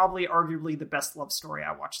also probably arguably the best love story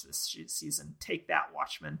I watched this season. Take that,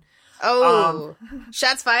 Watchmen. Oh,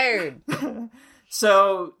 shots fired.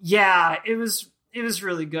 So yeah, it was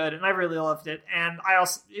really good, and I really loved it. And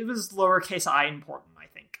it was lowercase I important, I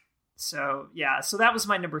think. So yeah, so that was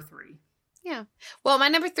my number 3. Yeah. Well, my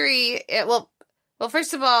number 3, well,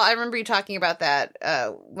 first of all, I remember you talking about that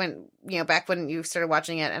when, back when you started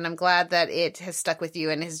watching it, and I'm glad that it has stuck with you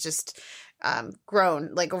and has just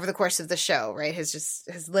grown like over the course of the show, right?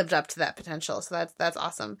 Has lived up to that potential. So that's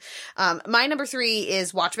awesome. My number 3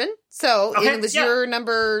 is Watchmen. So it was your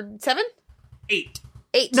number 7? 8.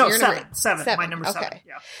 No, so 7. My number 7. Okay.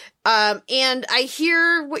 Yeah. And I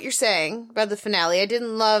hear what you're saying about the finale. I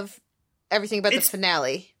didn't love everything about the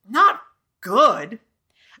finale. Not good.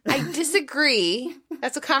 I disagree.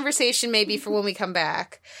 That's a conversation maybe for when we come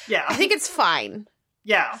back. Yeah. I think it's fine.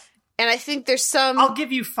 Yeah. And I think there's some... I'll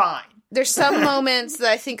give you fine. There's some moments that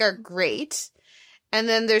I think are great. And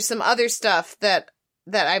then there's some other stuff that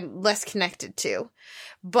I'm less connected to.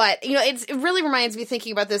 But, it really reminds me,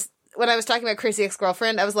 thinking about this, when I was talking about Crazy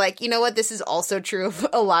Ex-Girlfriend, I was like, you know what? This is also true of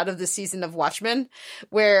a lot of the season of Watchmen,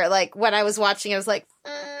 where like when I was watching, I was like,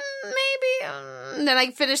 maybe. And then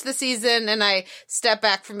I finished the season and I step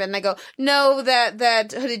back from it and I go, no,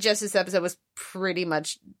 that Hooded Justice episode was pretty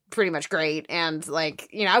much great. And like,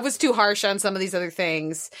 I was too harsh on some of these other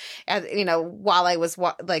things, while I was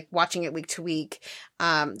watching it week to week.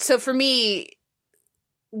 So for me,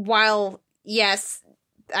 while yes,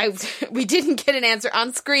 we didn't get an answer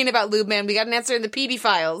on screen about Lube Man. We got an answer in the PD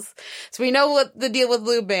files. So we know what the deal with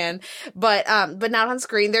Lube Man, but not on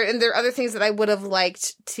screen. There are other things that I would have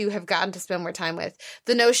liked to have gotten to spend more time with.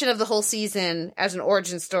 The notion of the whole season as an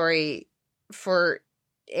origin story for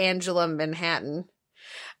Angela Manhattan,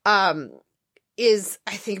 is,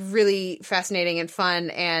 I think, really fascinating and fun.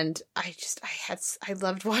 And I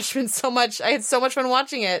loved Watchmen so much. I had so much fun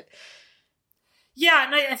watching it. Yeah,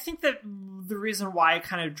 and I think that the reason why it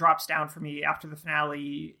kind of drops down for me after the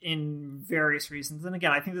finale, in various reasons, and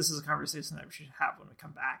again, I think this is a conversation that we should have when we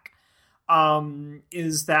come back,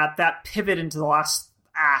 is that pivot into the last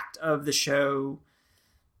act of the show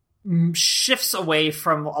shifts away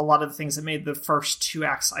from a lot of the things that made the first 2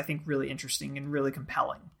 acts, I think, really interesting and really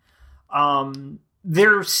compelling.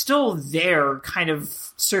 They're still there, kind of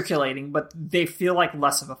circulating, but they feel like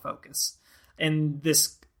less of a focus. And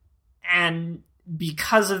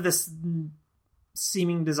because of this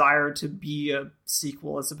seeming desire to be a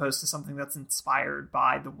sequel as opposed to something that's inspired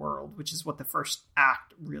by the world, which is what the first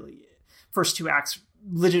 2 acts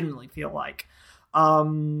legitimately feel like,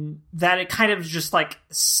 that it kind of just like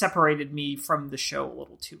separated me from the show a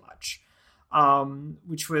little too much,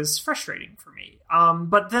 which was frustrating for me.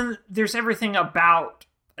 But then there's everything about,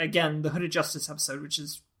 again, the Hooded Justice episode, which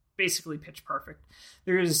is basically pitch perfect.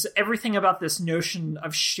 There's everything about this notion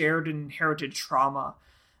of shared and inherited trauma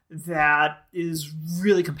that is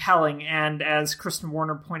really compelling. And as Kristen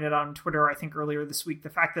Warner pointed out on Twitter, I think earlier this week, the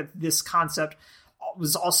fact that this concept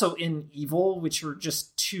was also in Evil, which are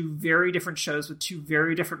just 2 very different shows with 2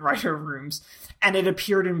 very different writer rooms, and it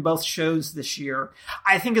appeared in both shows this year,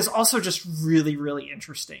 I think is also just really, really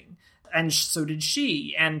interesting. And so did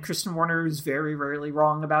she. And Kristen Warner is very rarely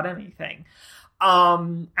wrong about anything.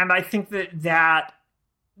 And I think that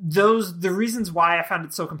the reasons why I found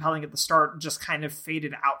it so compelling at the start just kind of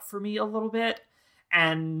faded out for me a little bit.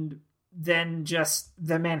 And then just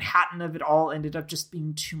the Manhattan of it all ended up just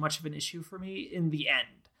being too much of an issue for me in the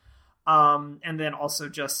end. And then also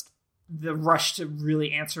just the rush to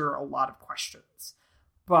really answer a lot of questions.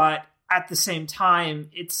 But at the same time,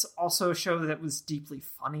 it's also a show that was deeply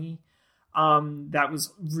funny. That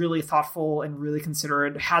was really thoughtful and really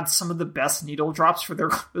considerate, had some of the best needle drops for their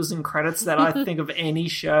closing credits that I think of any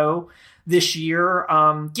show this year.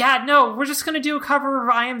 We're just going to do a cover of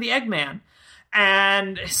I Am the Eggman.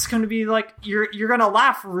 And it's going to be like, you're going to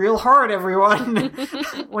laugh real hard, everyone,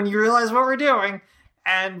 when you realize what we're doing.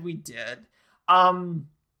 And we did.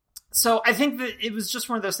 So I think that it was just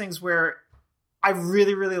one of those things where I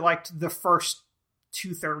really, really liked the first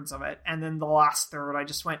 2/3 of it. And then the last third, I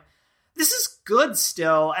just went, this is good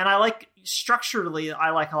still. And I like, structurally,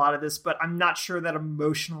 I like a lot of this, but I'm not sure that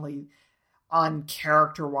emotionally, on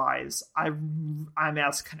character-wise, I'm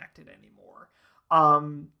as connected anymore.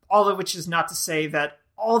 All of which is not to say that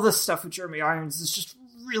all the stuff with Jeremy Irons is just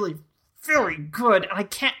really very good, and I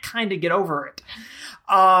can't kind of get over it.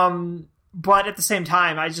 But at the same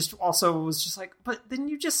time, I just also was just like, but then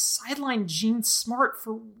you just sidelined Jean Smart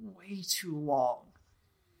for way too long.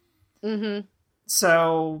 Mm-hmm.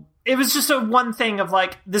 So it was just a one thing of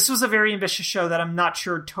like, this was a very ambitious show that I'm not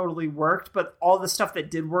sure totally worked, but all the stuff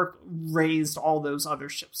that did work raised all those other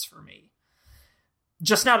ships for me.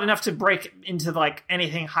 Just not enough to break into like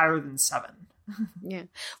anything higher than 7. Yeah.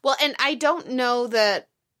 Well, and I don't know that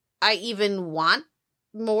I even want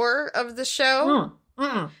more of the show.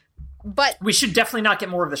 But we should definitely not get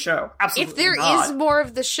more of the show. Absolutely. If there is more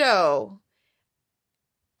of the show,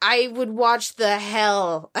 I would watch the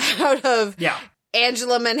hell out of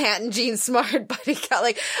Angela Manhattan, Jean Smart, Buddy Cop.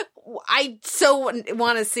 Like, I so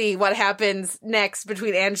want to see what happens next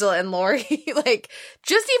between Angela and Laurie. Like,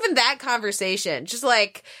 just even that conversation. Just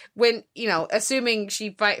like when, assuming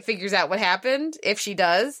she figures out what happened, if she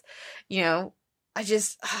does, I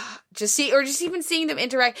just see, or just even seeing them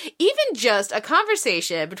interact, even just a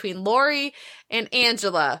conversation between Laurie and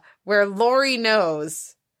Angela, where Laurie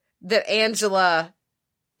knows that Angela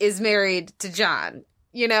is married to John,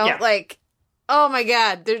 like, oh my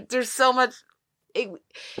God, there's so much, it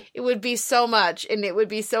would be so much, and it would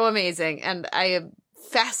be so amazing. And I am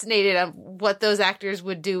fascinated on what those actors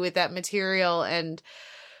would do with that material. And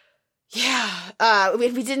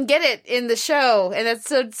we didn't get it in the show, and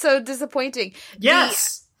that's so disappointing.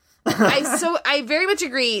 Yes. I very much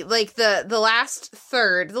agree. Like the last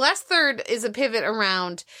third is a pivot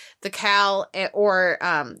around the Cal or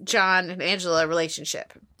John and Angela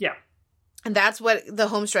relationship. Yeah. And that's what the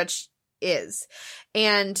homestretch is.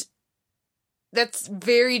 And that's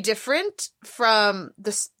very different from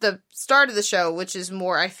the start of the show, which is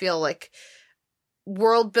more, I feel like,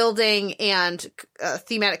 world building and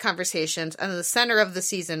thematic conversations, and the center of the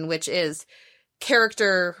season, which is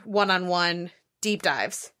character one-on-one deep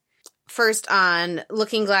dives. First on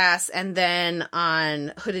Looking Glass, and then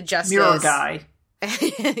on Hooded Justice. Mirror Guy.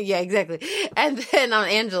 Yeah, exactly. And then on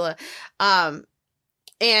Angela.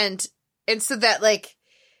 And so that, like,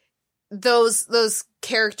 those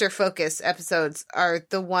character focus episodes are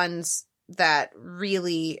the ones that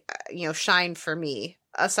really, shine for me,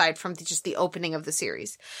 aside from just the opening of the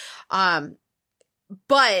series.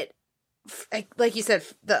 But like you said,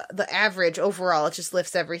 the average overall, it just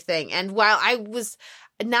lifts everything. And while I was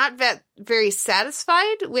not very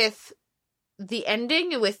satisfied with the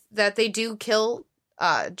ending, with that they do kill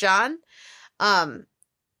John, that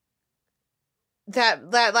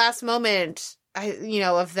last moment,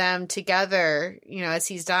 of them together, as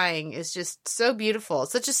he's dying, is just so beautiful.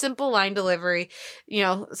 Such a simple line delivery,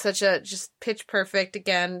 such a just pitch perfect,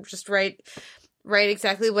 again, just right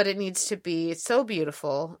exactly what it needs to be. It's so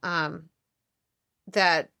beautiful.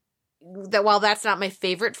 That while that's not my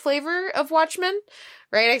favorite flavor of Watchmen,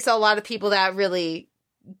 right? I saw a lot of people that really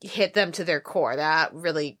hit them to their core, that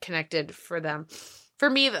really connected for them. For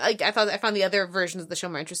me, like, I found the other versions of the show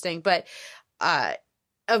more interesting, but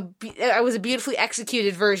it was a beautifully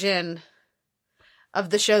executed version of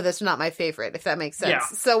the show that's not my favorite, if that makes sense. Yeah.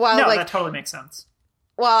 So while that totally makes sense.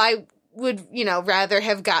 While I would, rather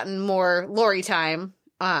have gotten more Laurie time,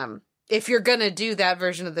 if you're gonna do that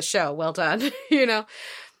version of the show, well done,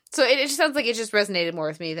 So it just sounds like it just resonated more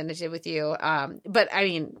with me than it did with you. But I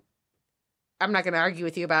mean, I'm not gonna argue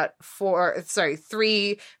with you about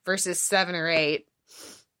 3 versus 7 or 8.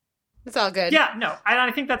 It's all good. Yeah, no,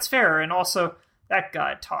 I think that's fair. And also, that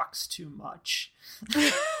guy talks too much.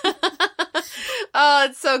 Oh,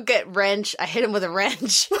 it's so good. Wrench. I hit him with a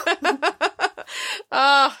wrench.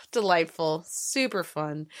 Oh, delightful. Super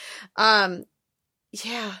fun.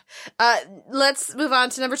 Yeah. Let's move on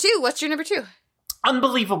to number 2. What's your number 2?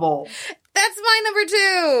 Unbelievable. That's my number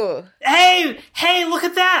 2. Hey, look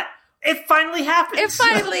at that. It finally happened. It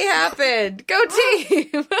finally happened. Go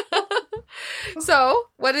team. So,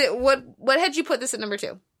 what had you put this at number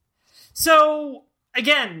 2? So,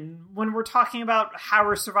 again, when we're talking about how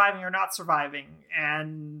we're surviving or not surviving,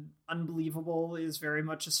 and Unbelievable is very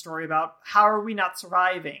much a story about how are we not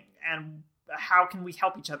surviving, and how can we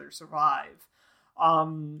help each other survive.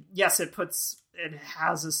 Yes, it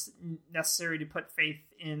has us necessary to put faith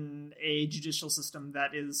in a judicial system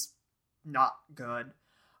that is not good.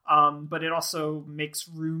 But it also makes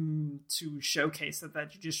room to showcase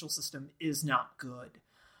that judicial system is not good.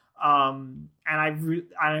 And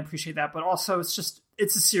I appreciate that. But also,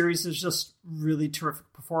 it's a series that's just really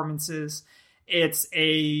terrific performances. It's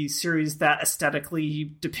a series that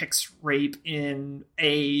aesthetically depicts rape in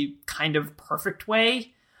a kind of perfect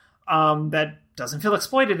way that doesn't feel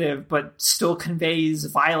exploitative, but still conveys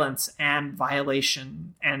violence and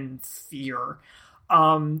violation and fear.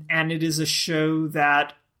 And it is a show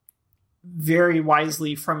that very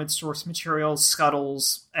wisely, from its source material,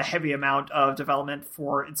 scuttles a heavy amount of development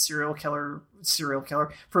for its serial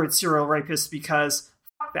rapist, because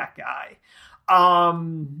fuck that guy.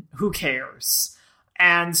 Who cares?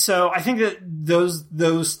 And so I think that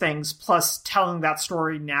those things, plus telling that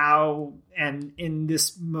story now and in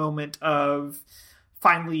this moment of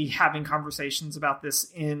finally having conversations about this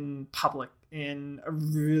in public in a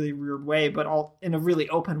really weird way, but in a really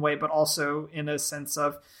open way, but also in a sense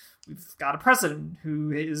of, we've got a president who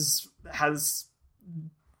has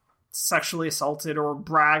sexually assaulted or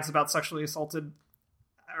brags about sexually assaulted,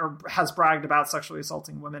 or has bragged about sexually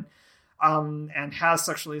assaulting women. And has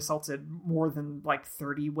sexually assaulted more than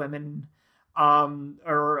 30 women,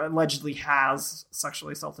 or allegedly has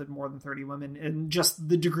sexually assaulted more than 30 women, and just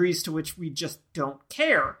the degrees to which we just don't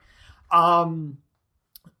care. Having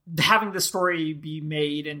the story be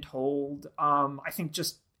made and told, I think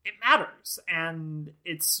just it matters. And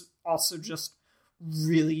it's also just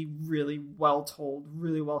really, really well told,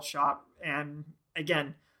 really well shot. And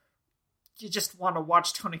again, you just want to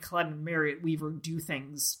watch Toni Collette and Merritt Wever do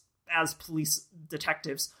things as police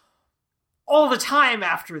detectives all the time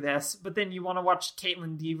after this, but then you want to watch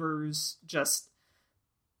Caitlin Devers just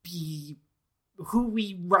be who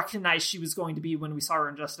we recognized she was going to be when we saw her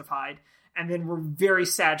in Justified, and then we're very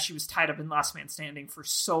sad she was tied up in Last Man Standing for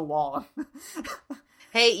so long.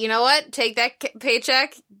 Hey, you know what? Take that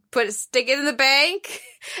paycheck, stick it in the bank,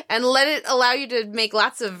 and let it allow you to make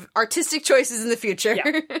lots of artistic choices in the future.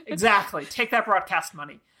 Yeah, exactly. Take that broadcast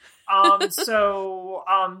money. So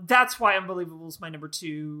that's why Unbelievable is my number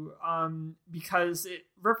 2, because it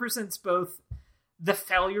represents both the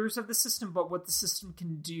failures of the system, but what the system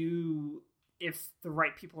can do if the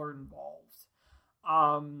right people are involved.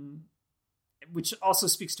 Which also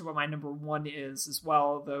speaks to what my number 1 is as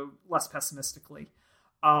well, though less pessimistically.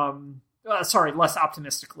 Less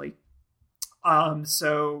optimistically.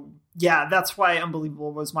 So yeah, that's why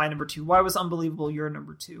Unbelievable was my number 2. Why was Unbelievable your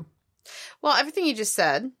number 2? Well, everything you just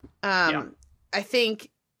said. I think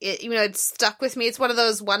it stuck with me. It's one of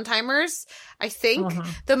those one-timers, I think. Mm-hmm.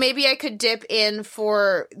 Though maybe I could dip in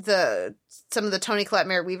for some of the Toni Collette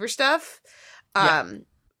Merritt Wever stuff.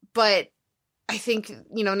 But I think,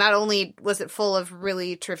 not only was it full of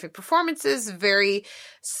really terrific performances, very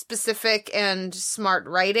specific and smart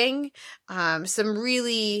writing, some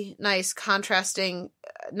really nice contrasting,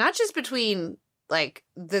 not just between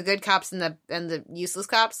the good cops and the useless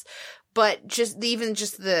cops, but just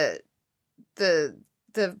the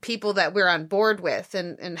people that we're on board with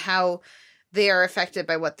and how they are affected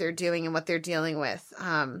by what they're doing and what they're dealing with.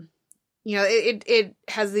 It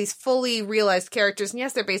has these fully realized characters, and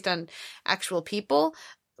yes, they're based on actual people,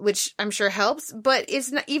 which I'm sure helps, but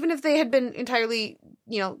it's not, even if they had been entirely,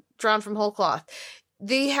 drawn from whole cloth,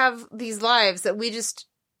 they have these lives that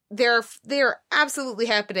they're absolutely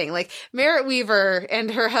happening. Merritt Wever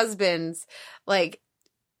and her husband's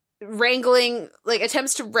wrangling,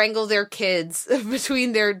 attempts to wrangle their kids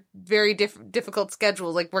between their very difficult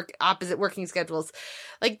schedules, opposite working schedules.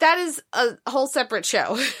 That is a whole separate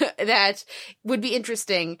show that would be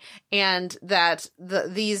interesting, and that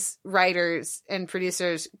these writers and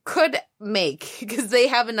producers could make, because they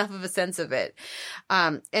have enough of a sense of it.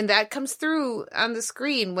 And that comes through on the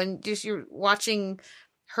screen when just you're watching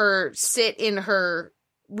her sit in her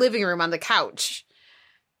living room on the couch,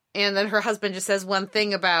 and then her husband just says one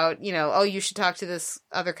thing about, oh, you should talk to this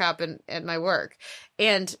other cop at my work.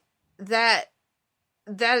 And that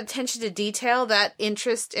attention to detail, that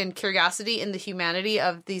interest and curiosity in the humanity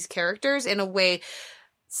of these characters in a way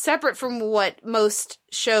separate from what most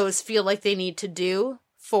shows feel like they need to do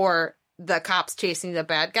for the cops chasing the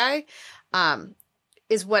bad guy,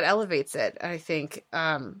 is what elevates it, I think.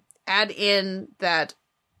 Add in that,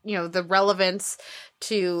 the relevance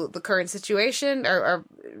to the current situation or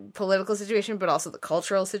political situation, but also the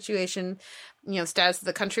cultural situation, status of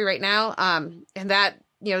the country right now. And that,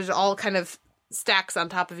 it all kind of stacks on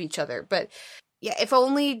top of each other. But yeah, if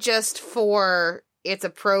only just for its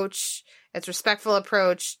approach, its respectful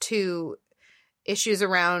approach to issues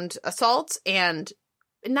around assault, and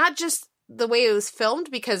not just the way it was filmed,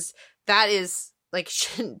 because that is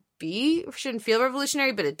shouldn't feel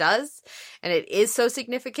revolutionary, but it does. And it is so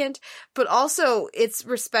significant. But also it's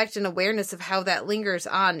respect and awareness of how that lingers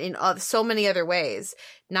on in so many other ways,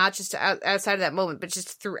 not just outside of that moment, but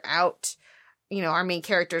just throughout, our main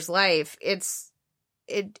character's life.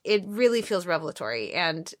 It really feels revelatory.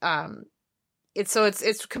 And,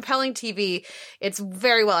 it's compelling TV. It's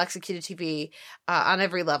very well executed TV, on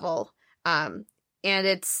every level. And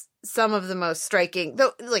it's some of the most striking,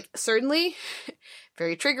 though, like, certainly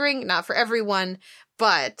very triggering, not for everyone,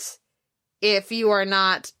 but if you are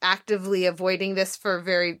not actively avoiding this for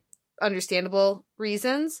very understandable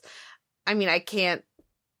reasons, I mean, I feel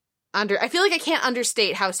like I can't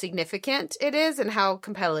understate how significant it is and how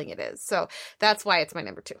compelling it is. So that's why it's my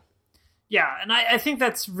number 2. Yeah, and I think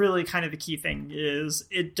that's really kind of the key thing, is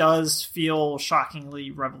it does feel shockingly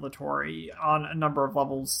revelatory on a number of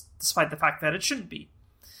levels, despite the fact that it shouldn't be.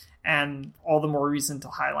 And all the more reason to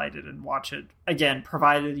highlight it and watch it, again,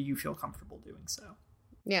 provided you feel comfortable doing so.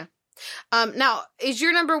 Yeah. Now, is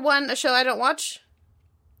your number 1 a show I don't watch?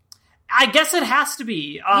 I guess it has to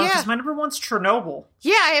be, because my number 1's Chernobyl.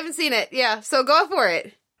 Yeah, I haven't seen it. Yeah, so go for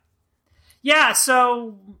it. Yeah,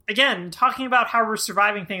 so, again, talking about how we're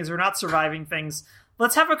surviving things or not surviving things,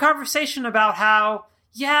 let's have a conversation about how,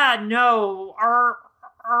 our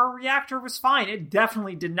reactor was fine. It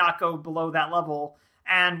definitely did not go below that level,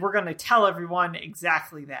 and we're going to tell everyone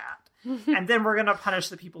exactly that. And then we're going to punish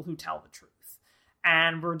the people who tell the truth.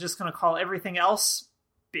 And we're just going to call everything else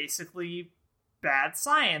basically bad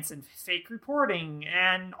science and fake reporting.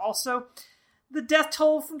 And also, the death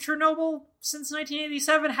toll from Chernobyl since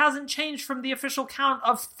 1987 hasn't changed from the official count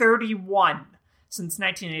of 31 since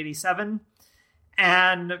 1987.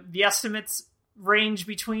 And the estimates range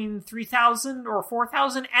between 3,000 or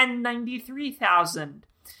 4,000 and 93,000.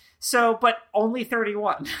 So, but only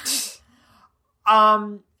 31.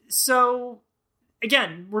 So,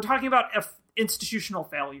 again, we're talking about institutional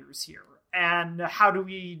failures here. And how do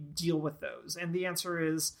we deal with those? And the answer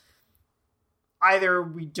is either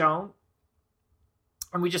we don't,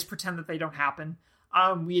 and we just pretend that they don't happen.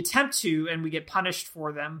 We attempt to, and we get punished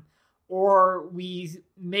for them. Or we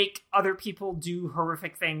make other people do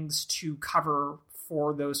horrific things to cover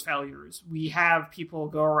for those failures. We have people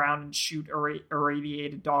go around and shoot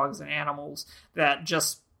irradiated dogs and animals that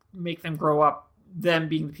just make them grow up, them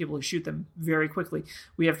being the people who shoot them, very quickly.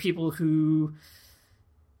 We have people who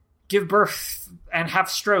give birth and have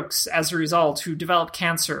strokes as a result, who develop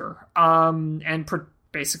cancer, and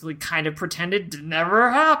basically kind of pretend it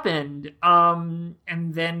never happened. And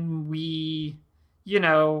then we,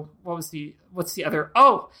 what's the other?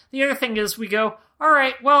 Oh, the other thing is we go, all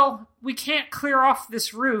right, well, we can't clear off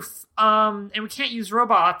this roof, and we can't use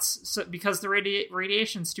robots because the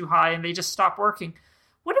radiation's too high and they just stop working.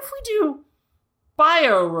 What if we do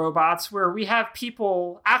bio-robots where we have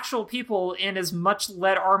actual people in as much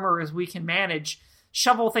lead armor as we can manage,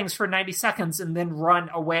 shovel things for 90 seconds and then run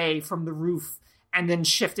away from the roof and then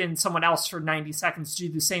shift in someone else for 90 seconds to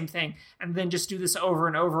do the same thing, and then just do this over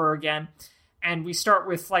and over again. And we start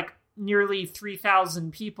with like nearly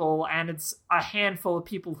 3,000 people, and it's a handful of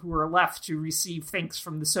people who are left to receive thanks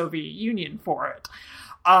from the Soviet Union for it.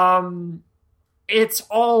 It's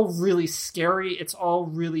all really scary. It's all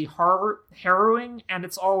really harrowing, and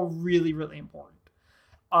it's all really, really important.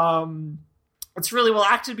 It's really well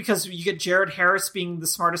acted because you get Jared Harris being the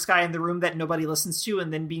smartest guy in the room that nobody listens to,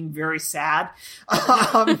 and then being very sad.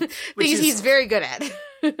 Things he's very good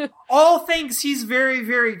at. All things he's very,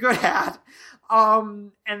 very good at.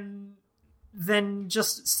 And then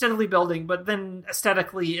just steadily building, but then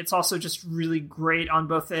aesthetically, it's also just really great on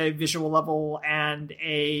both a visual level and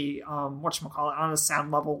a, on a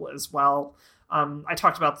sound level as well. I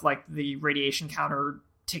talked about like the radiation counter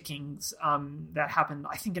tickings that happened,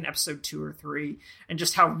 I think, in episode 2 or 3, and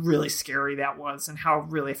just how really scary that was and how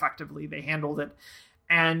really effectively they handled it.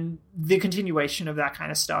 And the continuation of that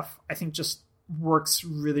kind of stuff, I think, just works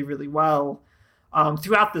really, really well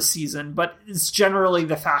throughout the season. But it's generally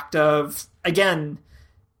the fact of, again,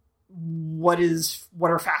 what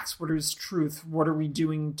are facts? What is truth? What are we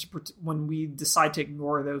doing when we decide to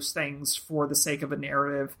ignore those things for the sake of a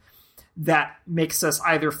narrative that makes us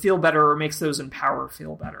either feel better or makes those in power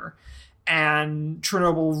feel better? And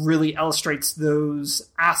Chernobyl really illustrates those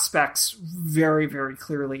aspects very, very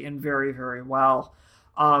clearly and very, very well.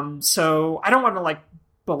 So I don't want to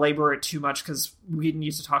belabor it too much because we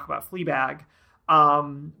need to talk about Fleabag.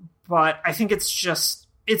 But I think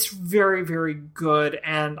it's very, very good,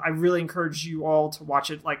 and I really encourage you all to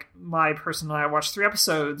watch it. Like, I watched 3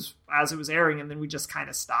 episodes as it was airing, and then we just kind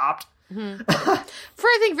of stopped. Mm-hmm. For,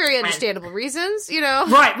 I think, very understandable reasons, you know?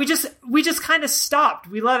 Right. We just kind of stopped.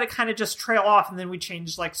 We let it kind of just trail off, and then we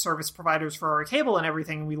changed, like, service providers for our cable and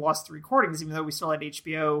everything, and we lost the recordings, even though we still had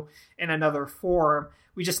HBO in another form.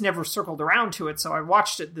 We just never circled around to it, so I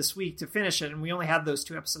watched it this week to finish it, and we only had those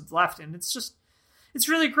 2 episodes left, and it's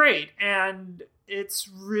really great, and it's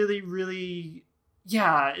really, really,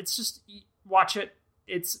 yeah, it's just, watch it.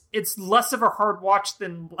 It's less of a hard watch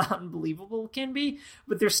than Unbelievable can be,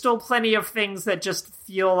 but there's still plenty of things that just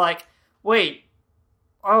feel like, wait,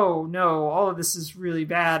 oh no, all of this is really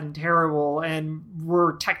bad and terrible, and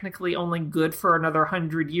we're technically only good for another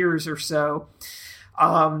 100 years or so,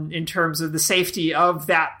 in terms of the safety of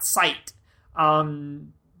that site,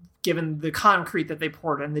 given the concrete that they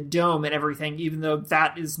poured and the dome and everything, even though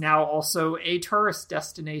that is now also a tourist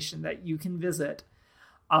destination that you can visit.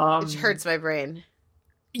 Which hurts my brain.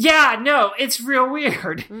 Yeah, no, it's real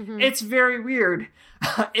weird. Mm-hmm. It's very weird.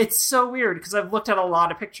 It's so weird because I've looked at a lot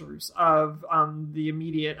of pictures of the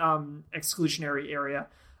immediate exclusionary area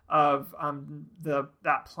of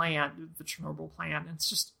that plant, the Chernobyl plant.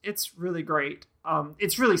 It's really great.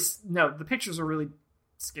 The pictures are really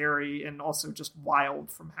scary and also just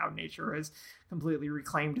wild from how nature has completely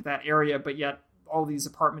reclaimed that area, but yet all these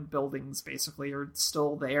apartment buildings basically are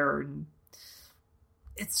still there, and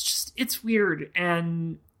it's weird,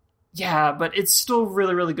 and yeah, but it's still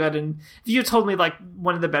really, really good. And if you had told me, like,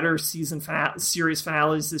 one of the better series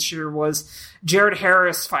finales this year was Jared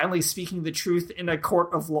Harris finally speaking the truth in a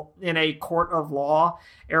court of law,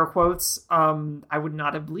 air quotes, I would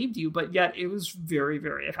not have believed you, but yet it was very,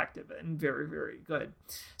 very effective and very, very good.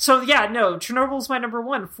 So yeah, no, Chernobyl's my number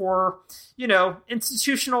one for, you know,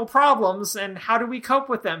 institutional problems and how do we cope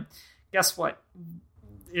with them. Guess what?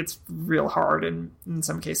 It's real hard, and in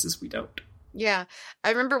some cases we don't. Yeah.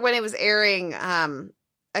 I remember when it was airing,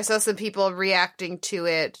 I saw some people reacting to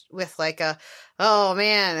it with like oh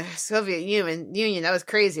man, Soviet Union, that was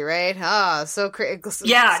crazy, right? Oh, so crazy.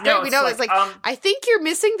 Yeah, no, we know it's like I think you're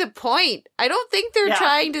missing the point. I don't think they're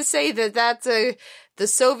trying to say that the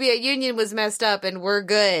Soviet Union was messed up and we're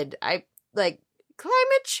good. I like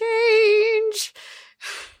climate change.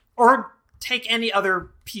 Or take any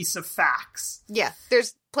other piece of facts. Yeah,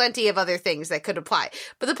 there's plenty of other things that could apply.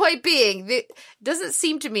 But the point being, it doesn't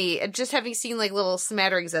seem to me, and just having seen like little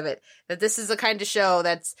smatterings of it, that this is the kind of show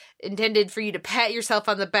that's intended for you to pat yourself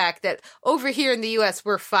on the back that over here in the US,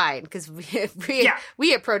 we're fine, because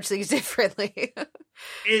we approach things differently.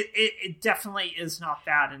 It definitely is not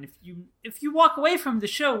that. And if you walk away from the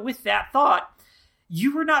show with that thought,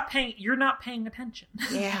 you're not paying attention.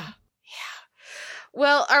 Yeah.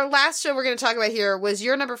 Well, our last show we're going to talk about here was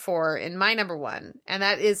your number 4 and my number 1, and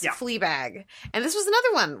that is Fleabag. And this was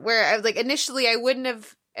another one where, initially I wouldn't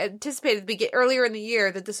have anticipated earlier in the year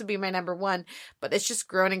that this would be my number 1, but it's just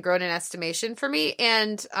grown and grown in estimation for me.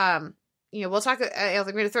 And, we'll talk, I'm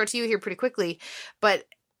going to throw it to you here pretty quickly, but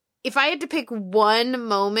if I had to pick one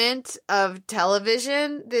moment of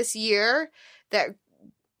television this year that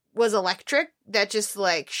was electric, that just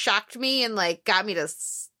like shocked me and like got me to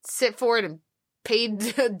sit forward and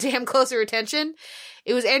paid damn closer attention,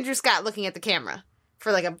 it was Andrew Scott looking at the camera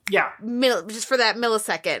for like just for that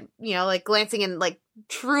millisecond, like glancing and like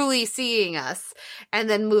truly seeing us, and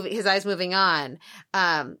then his eyes moving on.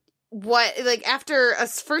 After a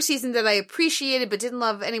first season that I appreciated but didn't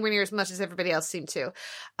love anywhere near as much as everybody else seemed to,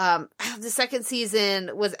 the second season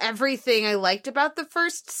was everything I liked about the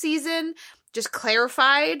first season, just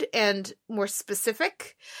clarified and more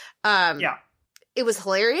specific. It was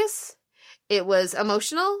hilarious. It was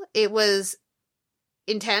emotional. It was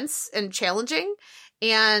intense and challenging.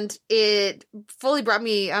 And it fully brought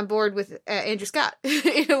me on board with Andrew Scott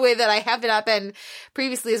in a way that I have not been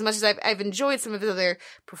previously, as much as I've enjoyed some of his other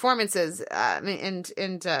performances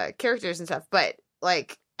and characters and stuff. But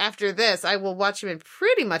like after this, I will watch him in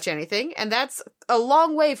pretty much anything. And that's a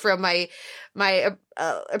long way from my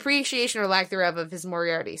appreciation or lack thereof of his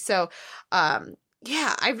Moriarty. So, I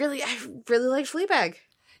really liked Fleabag.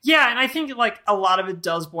 Yeah, and I think like a lot of it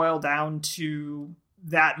does boil down to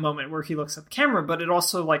that moment where he looks at the camera, but it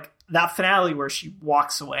also like that finale where she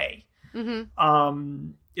walks away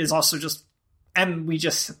is also just, and we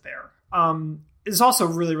just sit there, is also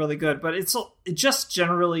really, really good. But it just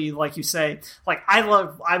generally, like you say, like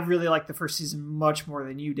I really like the first season much more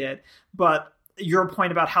than you did. But your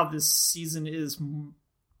point about how this season is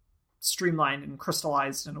streamlined and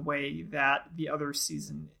crystallized in a way that the other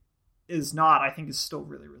season is not, I think is still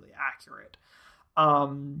really, really accurate.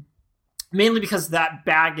 Mainly because that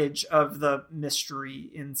baggage of the mystery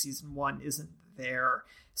in season 1 isn't there.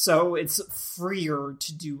 So it's freer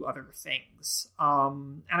to do other things.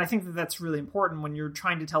 And I think that that's really important when you're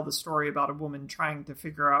trying to tell the story about a woman trying to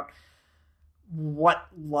figure out what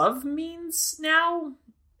love means now.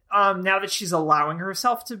 Now that she's allowing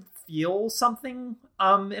herself to feel something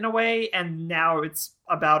in a way, and now it's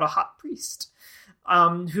about a hot priest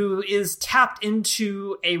who is tapped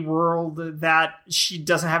into a world that she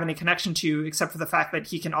doesn't have any connection to, except for the fact that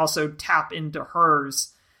he can also tap into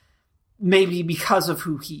hers, maybe because of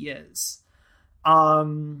who he is.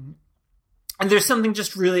 And there's something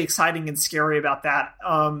just really exciting and scary about that,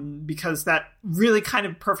 because that really kind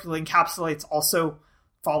of perfectly encapsulates also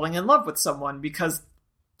falling in love with someone, because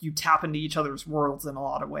you tap into each other's worlds in a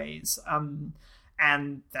lot of ways.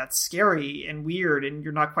 And that's scary and weird, and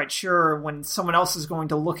you're not quite sure when someone else is going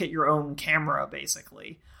to look at your own camera,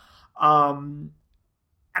 basically. And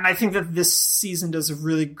I think that this season does a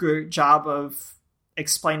really good job of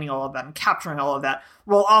explaining all of that and capturing all of that,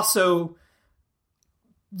 while also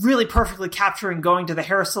really perfectly capturing going to the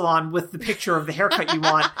hair salon with the picture of the haircut you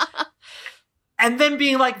want, and then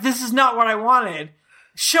being like, this is not what I wanted.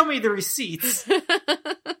 Show me the receipts.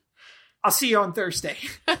 I'll see you on Thursday.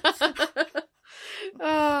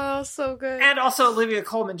 Oh, so good. And also Olivia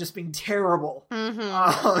Colman just being terrible.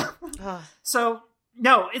 Mm-hmm. So,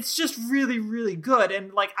 no, it's just really, really good.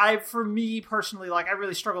 And, like, for me personally, like, I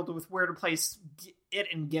really struggled with where to place it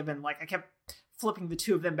and Given. Like, I kept flipping the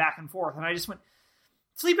two of them back and forth. And I just went,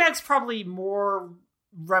 Fleabag's probably more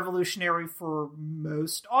revolutionary for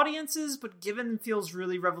most audiences, but Given feels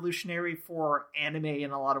really revolutionary for anime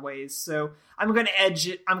in a lot of ways. So I'm going to edge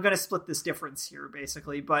it. I'm going to split this difference here,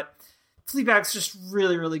 basically. But Fleabag's just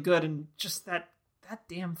really, really good, and just that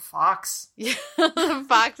damn fox. Yeah,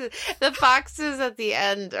 the foxes at the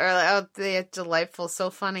end are like, they're delightful, so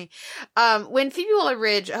funny. When Phoebe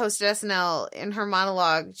Waller-Bridge hosted SNL, in her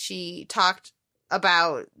monologue, she talked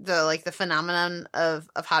about the phenomenon of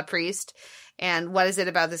Hot Priest, and what is it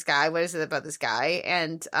about this guy? What is it about this guy?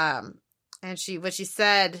 And what she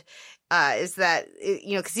said is that,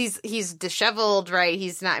 because he's disheveled, right?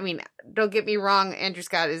 He's not, I mean, don't get me wrong, Andrew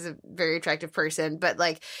Scott is a very attractive person, but,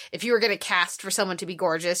 like, if you were going to cast for someone to be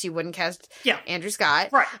gorgeous, you wouldn't cast Andrew Scott.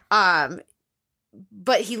 Right.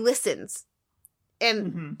 But he listens.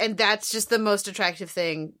 And that's just the most attractive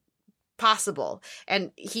thing possible.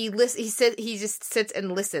 And he just sits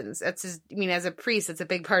and listens. That's as a priest, that's a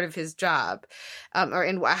big part of his job, or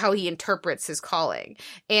in how he interprets his calling.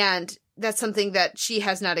 And that's something that she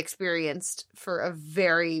has not experienced for a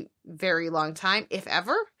very, very long time, if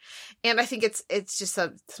ever. And I think it's just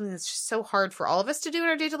something that's just so hard for all of us to do in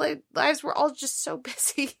our day-to-day lives. We're all just so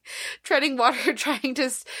busy treading water, trying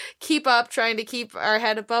to keep up, trying to keep our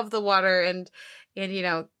head above the water, and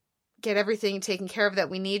get everything taken care of that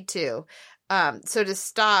we need to. So to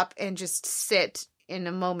stop and just sit in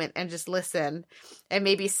a moment and just listen, and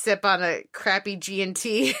maybe sip on a crappy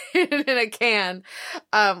G&T in a can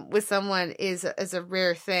with someone is a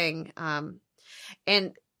rare thing.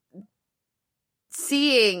 And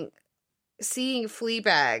seeing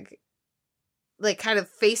Fleabag, like, kind of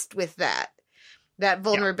faced with that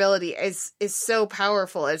vulnerability is so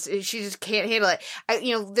powerful. She just can't handle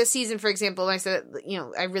it. This season, for example, when I said,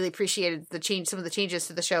 I really appreciated some of the changes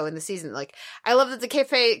to the show in the season. Like, I love that the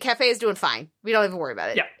cafe is doing fine. We don't even worry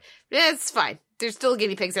about it. Yeah, it's fine. There's still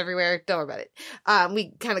guinea pigs everywhere. Don't worry about it.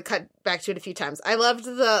 We kind of cut back to it a few times. I loved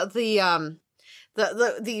the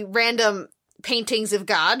random paintings of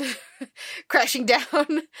God crashing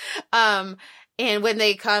down. And when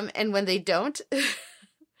they come and when they don't.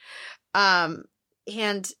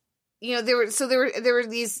 And there were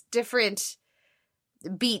these different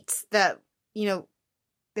beats that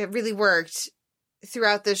that really worked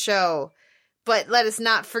throughout the show. But let us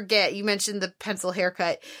not forget, you mentioned the pencil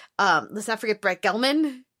haircut. Let's not forget Brett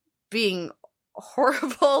Gelman being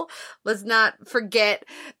horrible. Let's not forget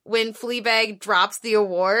when Fleabag drops the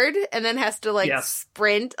award and then has to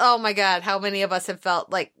sprint. Oh my God, how many of us have felt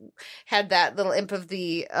like had that little imp of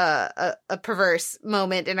the a perverse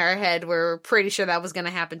moment in our head where we're pretty sure that was going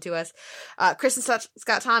to happen to us. Kristen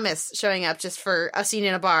Scott Thomas showing up just for a scene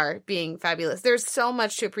in a bar being fabulous. There's so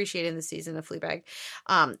much to appreciate in this season of Fleabag.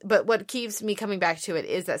 But what keeps me coming back to it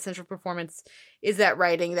is that central performance, is that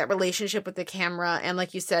writing, that relationship with the camera, and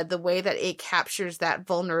like you said, the way that it captures that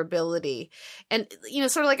vulnerability. And,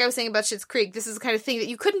 sort of like I was saying about Schitt's Creek, this is the kind of thing that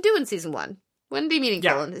you couldn't do in season one. Wouldn't be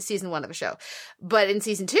meaningful in season one of a show. But in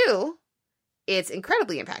season two, it's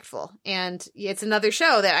incredibly impactful. And it's another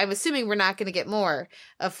show that I'm assuming we're not going to get more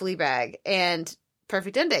of Fleabag, and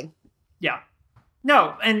perfect ending. Yeah.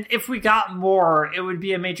 No, and if we got more, it would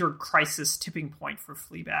be a major crisis tipping point for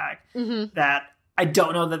Fleabag. Mm-hmm. That I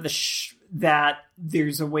don't know that that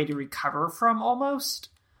there's a way to recover from almost.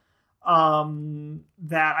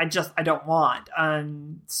 That I don't want.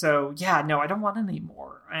 And so, yeah, no, I don't want any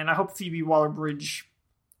more. And I hope Phoebe Waller-Bridge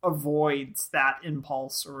avoids that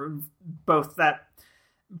impulse or both that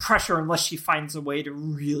pressure unless she finds a way to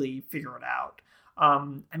really figure it out.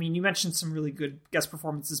 I mean, you mentioned some really good guest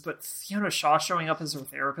performances, but Fiona Shaw showing up as her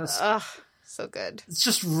therapist. Ugh, so good. It's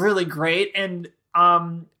just really great. And,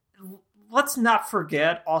 let's not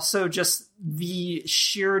forget also just the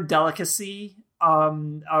sheer delicacy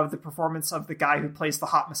of the performance of the guy who plays the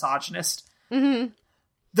hot misogynist. Mm-hmm.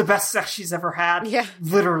 The best sex she's ever had. Yeah.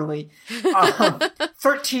 Literally.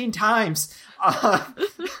 13 times.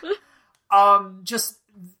 Just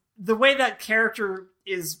the way that character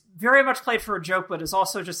is very much played for a joke, but is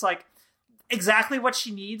also just like exactly what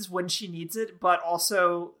she needs when she needs it, but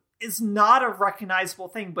also is not a recognizable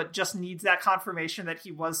thing, but just needs that confirmation that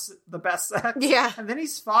he was the best sex. Yeah. And then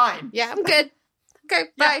he's fine. Yeah, I'm good. Okay,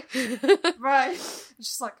 bye. Right. It's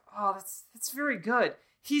just like, oh, that's very good.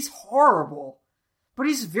 He's horrible, but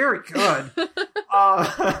he's very good.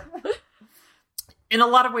 In a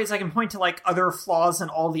lot of ways, I can point to like other flaws in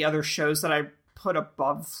all the other shows that I put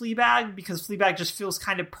above Fleabag, because Fleabag just feels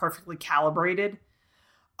kind of perfectly calibrated.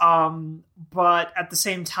 But at the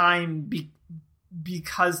same time,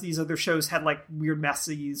 because these other shows had like weird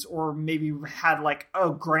messes or maybe had like a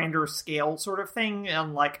grander scale sort of thing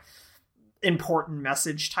and like important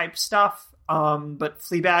message type stuff. But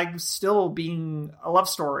Fleabag still being a love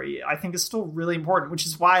story, I think is still really important, which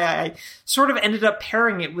is why I sort of ended up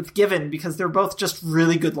pairing it with Given, because they're both just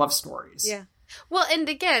really good love stories. Yeah. Well, and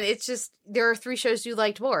again, it's just, there are 3 shows you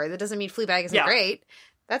liked more. That doesn't mean Fleabag isn't great.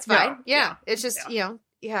 That's fine. Yeah. It's just,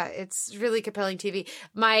 it's really compelling TV.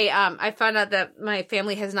 I found out that my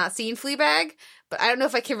family has not seen Fleabag, but I don't know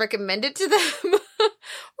if I can recommend it to them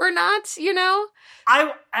or not, you know?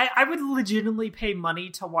 I would legitimately pay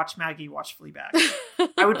money to watch Maggie watch Fleabag.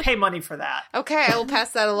 I would pay money for that. Okay, I will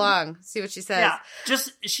pass that along. See what she says. Yeah,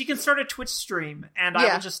 just she can start a Twitch stream, and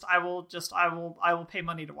I will pay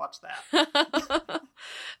money to watch that.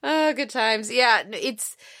 Oh, good times. Yeah,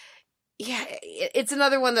 it's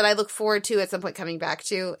another one that I look forward to at some point coming back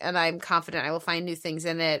to, and I'm confident I will find new things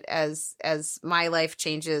in it as my life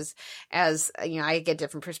changes, as I get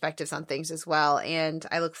different perspectives on things as well, and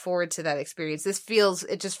I look forward to that experience.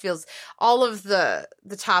 It just feels all of the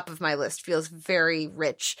top of my list feels very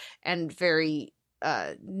rich and very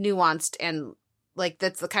nuanced, and like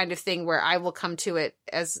that's the kind of thing where I will come to it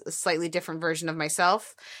as a slightly different version of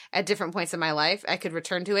myself at different points in my life. I could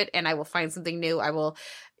return to it and I will find something new. I will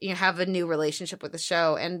have a new relationship with the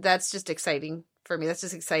show. And that's just exciting for me. That's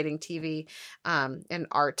just exciting TV and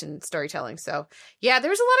art and storytelling. So yeah,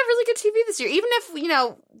 there's a lot of really good TV this year. Even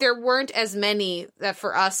if, there weren't as many that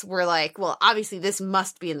for us were like, well, obviously this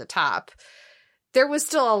must be in the top. There was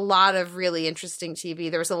still a lot of really interesting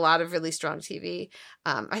TV. There was a lot of really strong TV.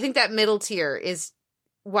 I think that middle tier is,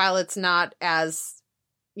 while it's not as,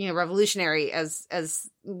 revolutionary as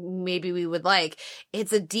maybe we would like,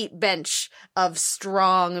 it's a deep bench of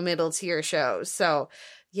strong middle tier shows. So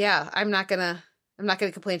yeah, I'm not gonna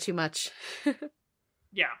complain too much.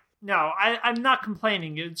 Yeah. No, I'm not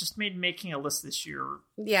complaining. It just made making a list this year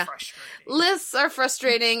frustrating. Lists are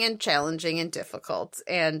frustrating and challenging and difficult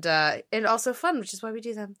and also fun, which is why we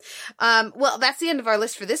do them. Well, that's the end of our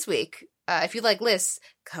list for this week. If you like lists,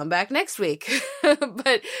 come back next week.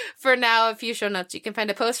 But for now, a few show notes. You can find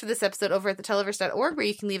a post for this episode over at theteleverse.org, where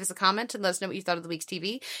you can leave us a comment and let us know what you thought of the week's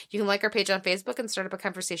TV. You can like our page on Facebook and start up a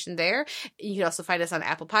conversation there. You can also find us on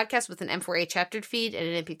Apple Podcasts with an M4A chaptered feed and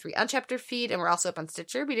an MP3 unchaptered feed, and we're also up on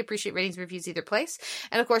Stitcher. We'd appreciate ratings and reviews either place.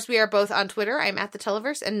 And of course, we are both on Twitter. I'm at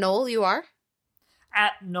theteleverse, and Noel, you are?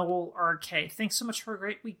 At Noel RK. Thanks so much for a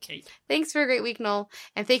great week, Kate. Thanks for a great week, Noel.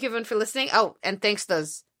 And thank you everyone for listening. Oh, and thanks for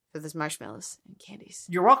those marshmallows and candies.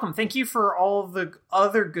 You're welcome. Thank you for all the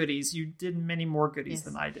other goodies. You did many more goodies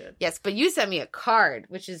than I did. Yes, but you sent me a card,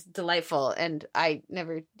 which is delightful, and I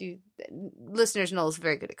never do. Listeners, Noel's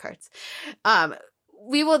very good at cards.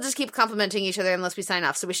 We will just keep complimenting each other unless we sign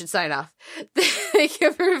off, so we should sign off. Thank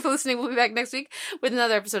you for listening. We'll be back next week with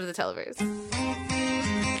another episode of The Televerse.